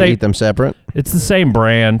it's So the I should same. eat them separate. It's the same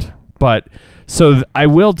brand, but so I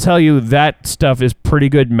will tell you that stuff is pretty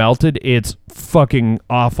good melted. It's fucking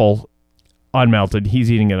awful unmelted.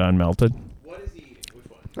 He's eating it unmelted. What is he eating?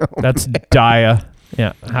 Which one? That's Dia.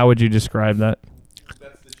 Yeah. How would you describe that?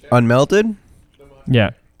 That's the cheddar. Unmelted.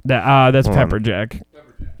 Yeah. That's Hold on. pepper jack.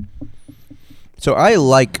 Pepper jack. So I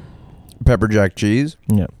like pepper jack cheese.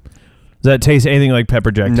 Yeah. Does that taste anything like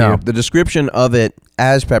pepper jack to No, you? the description of it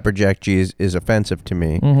as pepper jack cheese is offensive to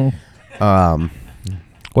me. Mm-hmm.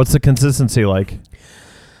 What's the consistency like?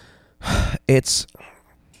 It's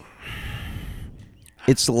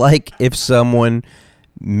like if someone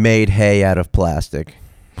made hay out of plastic.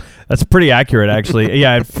 That's pretty accurate, actually.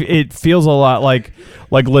 Yeah, it feels a lot like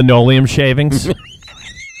linoleum shavings.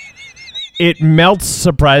 It melts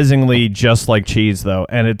surprisingly just like cheese, though,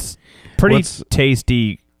 and it's pretty What's-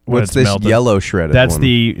 tasty when What's it's this melted. yellow shredded That's one?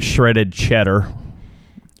 the shredded cheddar.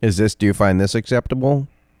 Do you find this acceptable?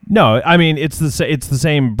 No, I mean it's the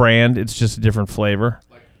same brand. It's just a different flavor.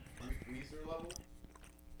 Like Weezer level?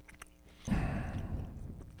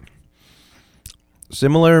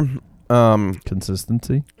 Similar,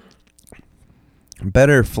 Consistency.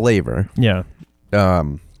 better flavor. Yeah.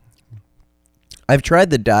 I've tried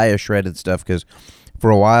the Dia shredded stuff because for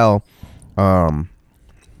a while,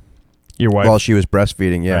 Your wife while she was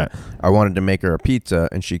breastfeeding, yeah, Right. I wanted to make her a pizza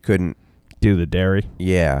and she couldn't. do the dairy.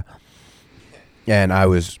 Yeah, and I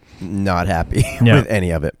was not happy Yeah. with any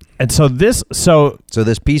of it. And so this So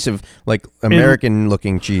this piece of like American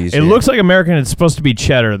looking cheese, it here, looks like American. It's supposed to be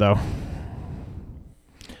cheddar, though.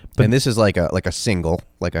 and this is like a single,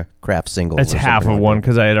 like a Kraft single. It's or half something of like one that.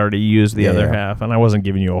 because I had already used the Yeah, other yeah. half, and I wasn't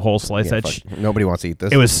giving you a whole slice. Yeah, nobody wants to eat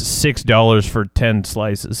this. It was $6 for 10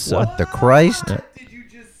 slices. So. What the Christ? What did you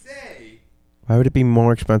just say? Why would it be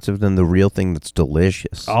more expensive than the real thing that's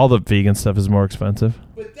delicious? All the vegan stuff is more expensive.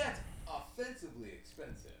 But that's offensively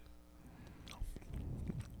expensive.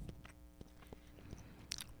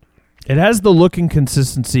 It has the look and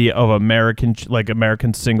consistency of American, like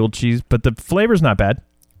American single cheese, but the flavor's not bad.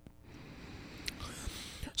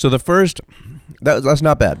 So the first, that's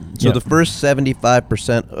not bad. So Yeah. the first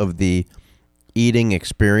 75% of the eating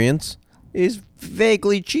experience is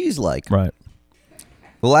vaguely cheese-like. Right.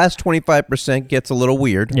 The last 25% gets a little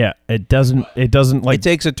weird. Yeah. It doesn't like It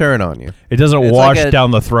takes a turn on you. it doesn't it's wash like a- down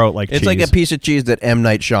the throat like It's cheese. like a piece of cheese that M.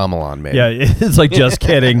 Night Shyamalan made. Yeah, it's like just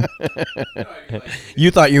kidding. You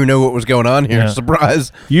thought you knew what was going on here. Yeah.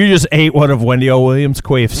 Surprise. You just ate one of Wendy O. Williams'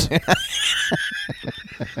 queefs.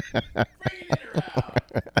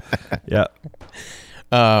 Yeah.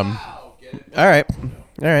 All right.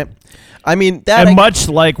 I mean, that... And much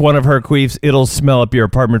like one of her queefs, it'll smell up your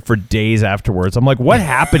apartment for days afterwards. I'm like, what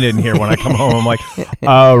happened in here when I come home? I'm like,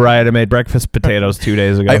 oh, right, I made breakfast potatoes 2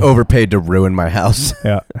 days ago. I overpaid to ruin my house.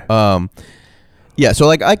 Yeah. Yeah, so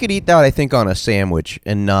like I could eat that, I think, on a sandwich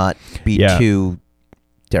and not be Yeah. too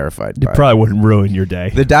terrified It by probably wouldn't ruin your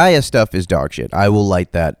day. The Dia stuff is dog shit. I will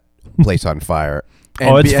light that place on fire.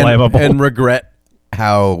 Oh, it's flammable. And regret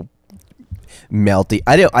how melty.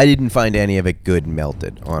 I didn't find any of it good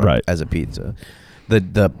melted on Right. as a pizza.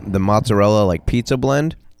 The mozzarella like pizza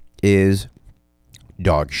blend is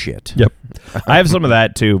dog shit. Yep. I have some of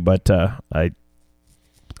that too, but I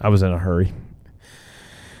was in a hurry.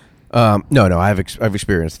 No, I've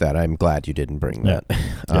experienced that. I'm glad you didn't bring that.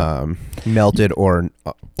 Melted or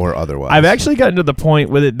otherwise. I've actually gotten to the point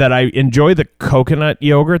with it that I enjoy the coconut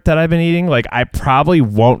yogurt that I've been eating. Like, I probably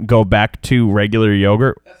won't go back to regular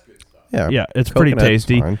yogurt. Yeah, it's pretty Coconut's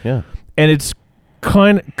tasty. fine, yeah. And it's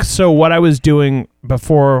so what I was doing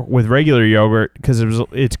before with regular yogurt, because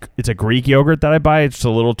it's a Greek yogurt that I buy. It's just a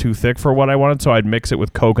little too thick for what I wanted, so I'd mix it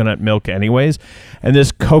with coconut milk anyways. And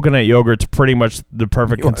this coconut yogurt's pretty much the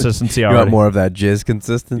perfect consistency You already. want more of that jizz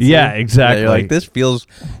consistency? Yeah, exactly. You're like, this feels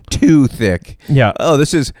too thick. Yeah. Oh,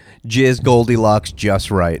 this is jizz Goldilocks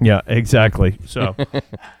just right. Yeah, exactly. So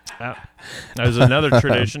that was another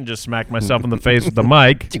tradition. Just smacked myself in the face with the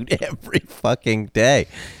mic. Dude, every fucking day.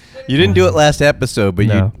 You didn't do it last episode, but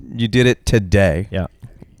No. you did it today. Yeah.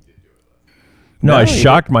 No, No, I you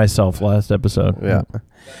shocked myself last episode. Yeah.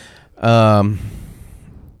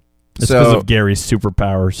 It's because So of Gary's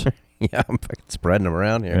superpowers. Yeah, I'm fucking spreading them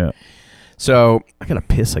around here. Yeah. So I gotta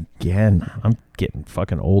piss again. I'm getting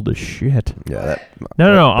fucking old as shit. yeah, that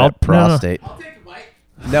No, I'll prostate. I'll take it, Mike.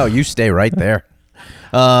 No, you stay right there.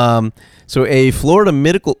 So a Florida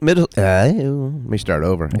let me start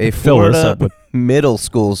over. A fill this Florida up with- middle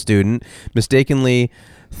school student mistakenly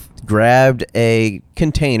grabbed a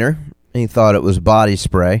container and he thought it was body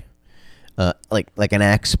spray, like an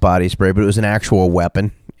Axe body spray, but it was an actual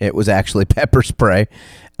weapon. It was actually pepper spray.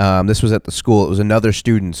 This was at the school. It was another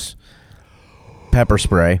student's pepper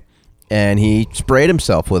spray, and he sprayed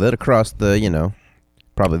himself with it across the,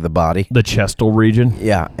 probably the body. The chestal region.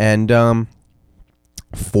 Yeah, and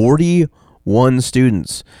 41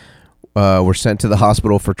 students were sent to the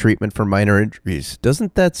hospital for treatment for minor injuries.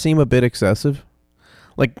 Doesn't that seem a bit excessive?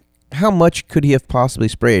 Like, how much could he have possibly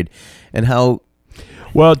sprayed, and how?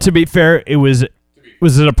 Well, to be fair, was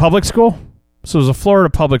it a public school? So it was a Florida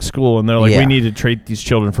public school, and they're like, Yeah. we need to treat these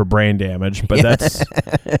children for brain damage, but that's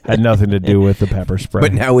had nothing to do with the pepper spray.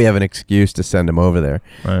 But now we have an excuse to send him over there.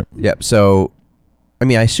 Right. Yep. So, I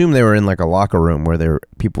mean, I assume they were in like a locker room where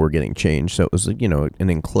people were getting changed, so it was an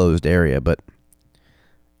enclosed area. But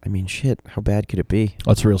I mean, shit, how bad could it be?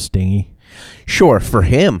 That's real stingy. Sure, for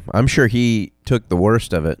him, I'm sure he took the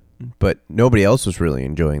worst of it, but nobody else was really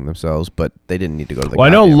enjoying themselves. But they didn't need to go to the. Well,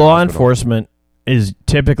 I know goddamn law hospital. enforcement is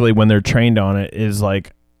typically, when they're trained on it, is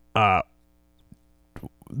like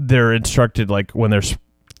they're instructed, like when they're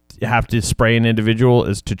have to spray an individual,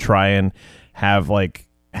 is to try and have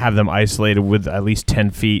them isolated with at least 10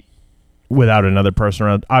 feet without another person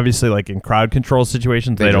around. Obviously, like in crowd control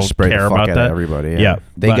situations, they just don't spray care the fuck about out that. of everybody. Yeah,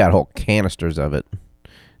 they but- got whole canisters of it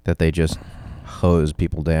that they just hose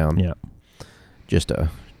people down. Yeah. Just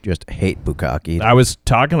hate bukkake. I was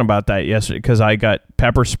talking about that yesterday because I got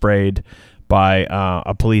pepper sprayed by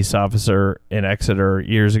a police officer in Exeter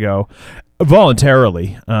years ago,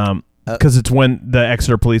 voluntarily, because it's when the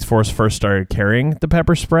Exeter police force first started carrying the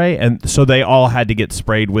pepper spray, and so they all had to get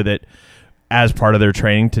sprayed with it as part of their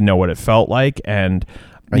training to know what it felt like. And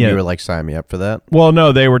you were like, sign me up for that. well,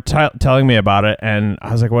 no, they were telling me about it, and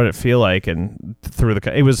I was like, what did it feel like? And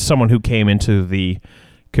it was someone who came into the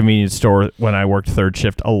convenience store when I worked third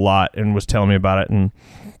shift a lot and was telling me about it. And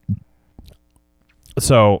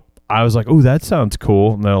so I was like, oh, that sounds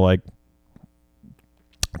cool. And they're like,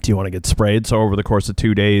 do you want to get sprayed? So over the course of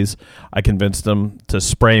 2 days, I convinced them to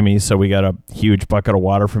spray me. So we got a huge bucket of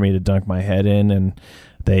water for me to dunk my head in. And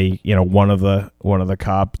they, one of the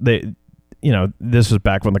cops, this was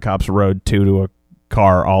back when the cops rode two to a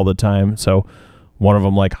car all the time. So one of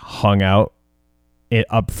them like hung out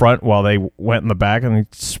up front while they went in the back, and they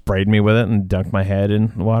sprayed me with it and dunked my head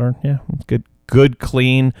in the water. Yeah, good,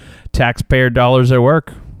 clean taxpayer dollars at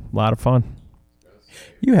work. A lot of fun.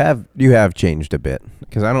 You have changed a bit,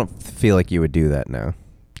 because I don't feel like you would do that now.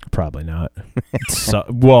 Probably not.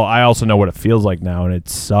 Well, I also know what it feels like now, and it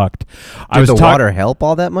sucked. Did the water help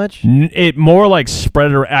all that much? It more like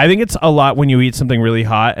spread it around. I think it's a lot when you eat something really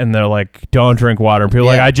hot, and they're like, "Don't drink water." And people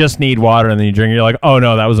are like, "I just need water," and then you drink. And you're like, "Oh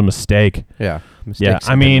no, that was a mistake." Yeah. Yeah.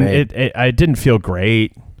 I mean, it didn't feel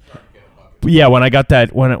great. But yeah, when I got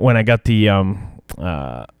that, when I got the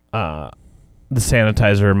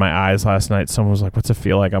sanitizer in my eyes last night, someone was like, "What's it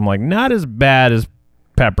feel like?" I'm like, "Not as bad as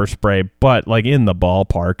pepper spray, but like in the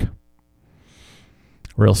ballpark."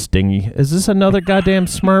 Real stingy. Is this another goddamn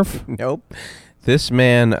Smurf? Nope. This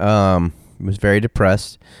man was very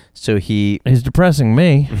depressed, so he's depressing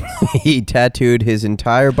me. he tattooed his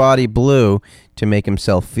entire body blue to make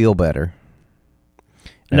himself feel better.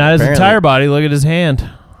 And Not his apparently- entire body. Look at his hand.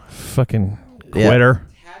 Fucking quitter.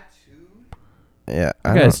 Yeah,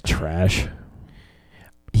 That guy's trash.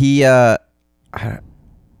 He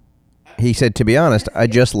said, to be honest, I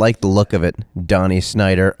just like the look of it. Donnie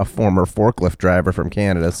Snyder, a former forklift driver from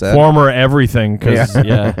Canada, said. Former everything. Cause,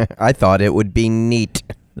 yeah. I thought it would be neat.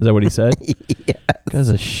 Is that what he said? Yes. Guy's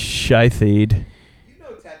a shytheed. You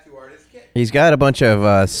know tattoo artists get. He's got a bunch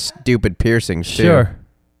of stupid piercings, too. Sure.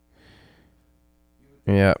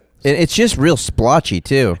 Yeah. And it's just real splotchy,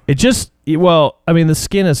 too. It just, well, I mean, the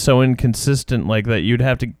skin is so inconsistent like that you'd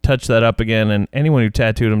have to touch that up again, and anyone who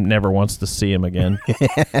tattooed him never wants to see him again.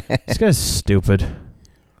 This guy's stupid.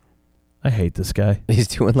 I hate this guy. He's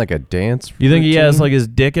doing like a dance. You think he has routine? like his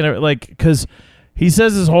dick in it? Like, because he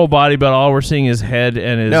says his whole body, but all we're seeing is head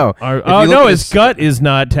and his. No. Oh, If you look no, at his his- gut is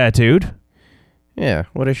not tattooed. Yeah,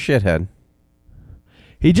 what a shithead.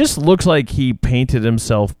 He just looks like he painted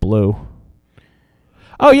himself blue.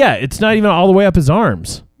 Oh, yeah, it's not even all the way up his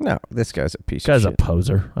arms. No, this guy's a piece This guy's of a shit.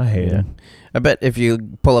 poser. I hate him. I bet if you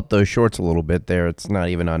pull up those shorts a little bit there, it's not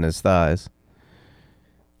even on his thighs.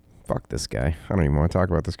 Fuck this guy. I don't even want to talk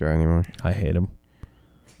about this guy anymore. I hate him.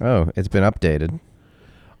 Oh, it's been updated.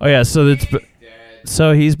 Oh yeah,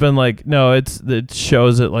 so he's been like, no, it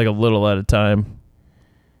shows it like a little at a time.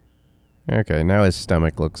 Okay, now his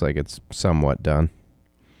stomach looks like it's somewhat done.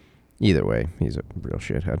 Either way, he's a real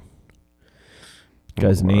shithead.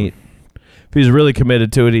 Guy's Move on. neat. If he's really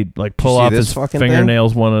committed to it, he'd like pull see off this his fucking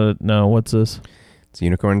fingernails one at a... No, what's this? It's a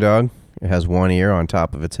unicorn dog. It has one ear on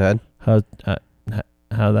top of its head. How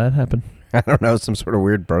that happened? I don't know, some sort of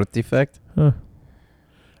weird birth defect. Huh.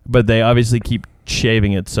 But they obviously keep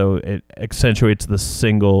shaving it so it accentuates the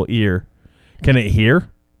single ear. Can it hear?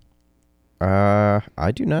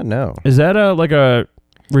 I do not know. Is that like a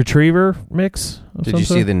retriever mix? Of Did some you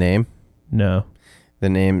see sort? the name? No.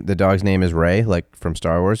 The dog's name is Ray, like from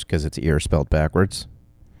Star Wars, because its ear spelled backwards.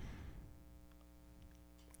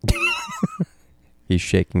 He's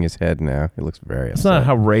shaking his head now. He looks very That's upset. not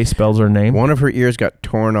how Ray spells her name. One of her ears got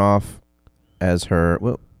torn off as her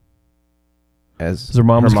her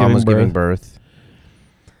mom was giving birth.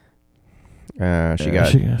 She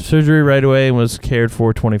got surgery right away and was cared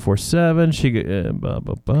for 24/7. She blah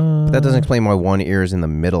blah blah. that doesn't explain why one ear is in the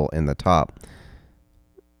middle in the top.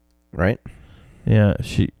 Right? Yeah,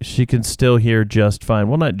 she can still hear just fine.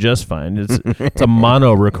 Well, not just fine. It's a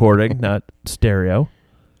mono recording, not stereo.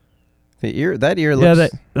 That ear looks Yeah,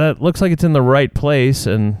 that looks like it's in the right place,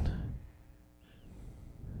 and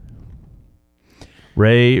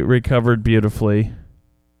Ray recovered beautifully.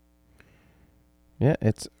 Yeah,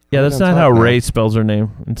 it's Yeah, right that's on not top how now. Ray spells her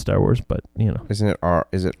name in Star Wars, but you know, Isn't it R?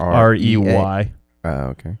 Is it R-E-Y. Oh,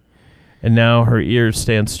 okay. And now her ears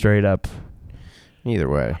stand straight up. Either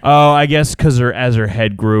way. Oh, I guess because as her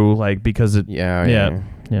head grew, like because it. Yeah.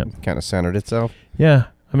 Yeah. Kind of centered itself. Yeah.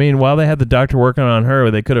 I mean, while they had the doctor working on her,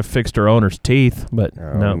 they could have fixed her owner's teeth, but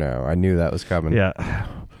Oh no, I knew that was coming. Yeah.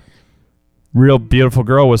 Real beautiful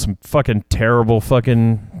girl with some fucking terrible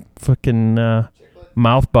fucking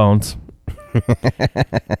mouth bones.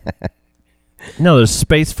 No, there's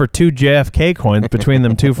space for 2 JFK coins between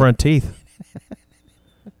them 2 front teeth.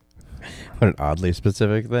 What an oddly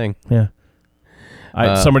specific thing. Yeah.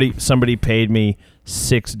 Somebody paid me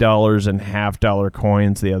 $6 and $half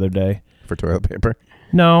coins the other day. For toilet paper.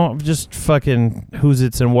 No, just fucking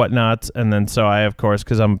Who's-Its and whatnots. And then so I, of course,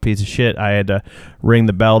 because I'm a piece of shit, I had to ring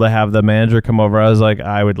the bell to have the manager come over. I was like,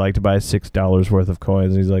 I would like to buy $6 worth of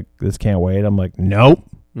coins. And he's like, this can't wait. I'm like, nope.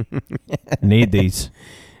 Need these.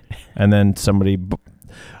 And then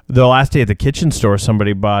the last day at the kitchen store,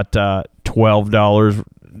 somebody bought $12,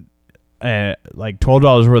 like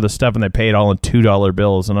 $12 worth of stuff, and they paid all in $2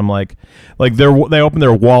 bills. And I'm like they opened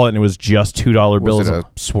their wallet and it was just $2 bills. Was it a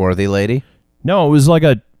swarthy lady? No, it was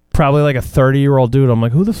probably like a 30-year-old dude. I'm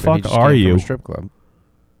like, who the So he fuck just are came from you? a strip club.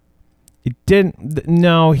 He didn't.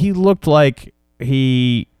 No, he looked like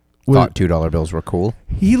he was. Thought $2 bills were cool.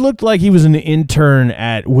 He looked like he was an intern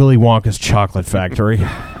at Willy Wonka's chocolate factory.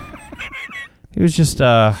 He was just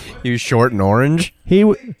He was short and orange. he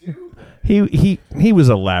was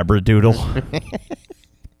a labradoodle.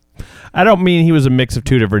 I don't mean he was a mix of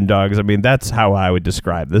 2 different dogs. I mean that's how I would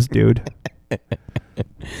describe this dude.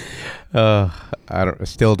 I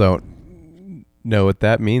still don't know what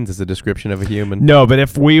that means as a description of a human. No, but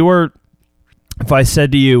if I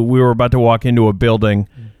said to you we were about to walk into a building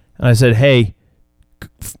and I said, hey,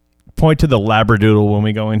 point to the labradoodle when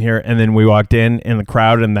we go in here, and then we walked in the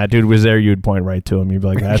crowd and that dude was there, you'd point right to him. You'd be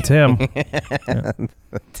like, that's him. Yeah.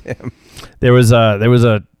 That's him. There was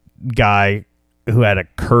a guy who had a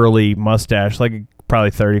curly mustache, like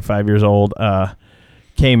probably 35 years old,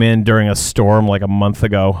 came in during a storm like a month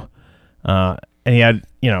ago, and he had,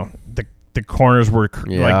 the corners were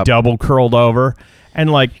like double curled over, and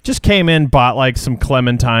like just came in, bought like some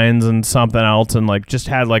clementines and something else, and like just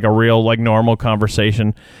had like a real like normal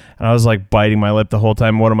conversation. And I was like biting my lip the whole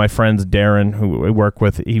time. One of my friends, Darren, who we work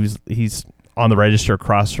with, he's on the register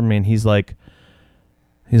across from me, and he's like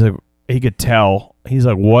he could tell. He's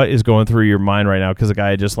like, what is going through your mind right now? Because the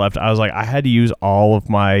guy had just left. I was like, I had to use all of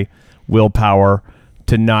my willpower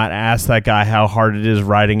to not ask that guy how hard it is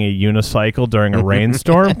riding a unicycle during a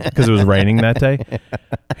rainstorm, because it was raining that day.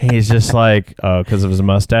 He's just like, oh, because of his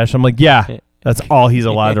mustache. I'm like, yeah, that's all he's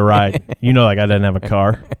allowed to ride. You know, that guy doesn't have a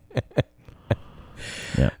car.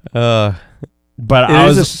 Yeah. But It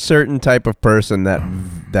is a certain type of person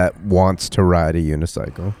that wants to ride a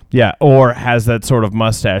unicycle. Yeah, or has that sort of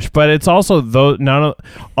mustache. But it's also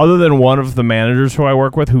other than one of the managers who I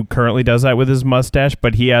work with who currently does that with his mustache,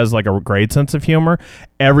 but he has like a great sense of humor.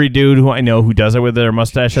 Every dude who I know who does it with their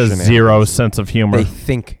mustache has zero sense of humor. They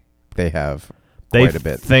think they have They quite a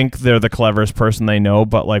bit. think they're the cleverest person they know,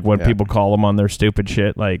 but like when people call them on their stupid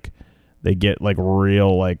shit, like they get like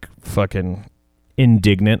real like fucking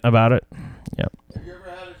indignant about it. Yeah. Have you ever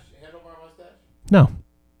had a No.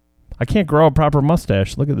 I can't grow a proper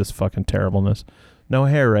mustache. Look at this fucking terribleness. No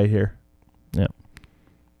hair right here. Yeah.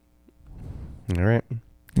 All right.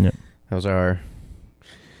 Yeah. That was our...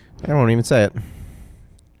 I won't even say it.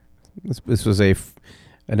 This was an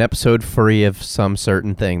episode free of some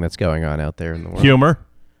certain thing that's going on out there in the world. Humor.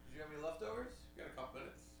 Do you have any leftovers? You got a couple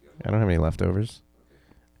minutes. I don't have any leftovers.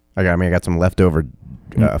 I got some leftover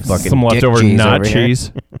fucking Some dick leftover cheese not over here.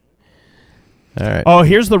 cheese. All right. Oh,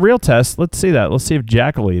 here's the real test. Let's see that. Let's see if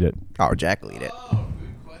Jack will eat it. Oh, Jack will eat it. Oh,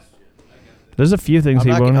 good question. I got There's a few things he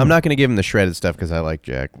won't. I'm not going to give him the shredded stuff because I like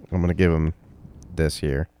Jack. I'm going to give him this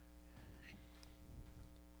here.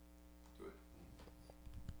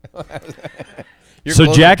 You're So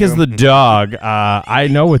closer Jack to is him. the dog. I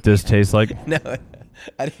know what this tastes like. No,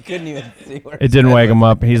 I couldn't even see where It didn't wake him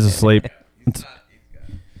up. He's asleep.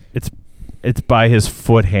 It's by his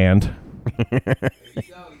foot hand.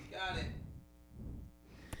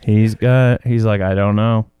 He's like, I don't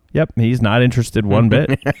know. Yep, he's not interested one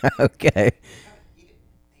bit. Okay.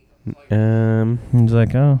 He's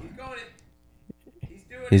like, oh,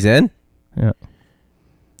 He's in? yeah.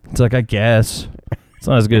 It's like, I guess. It's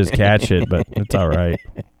not as good as cat shit, but it's all right.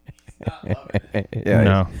 Yeah.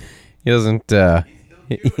 No. He doesn't.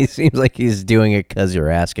 He seems like he's doing it because you're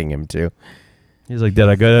asking him to. He's like, did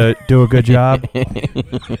I do a good job?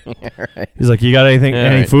 Right. He's like, you got anything, All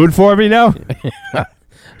any right. food for me now?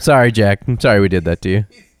 Sorry, Jack. I'm sorry we did that to you.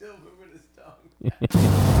 He's still moving his tongue.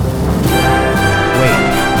 Wait.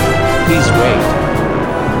 Please wait.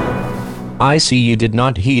 I see you did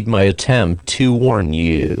not heed my attempt to warn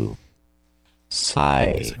you.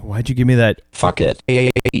 Sigh. Why'd you give me that Fuck it.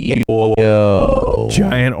 Yo.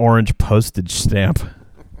 giant orange postage stamp?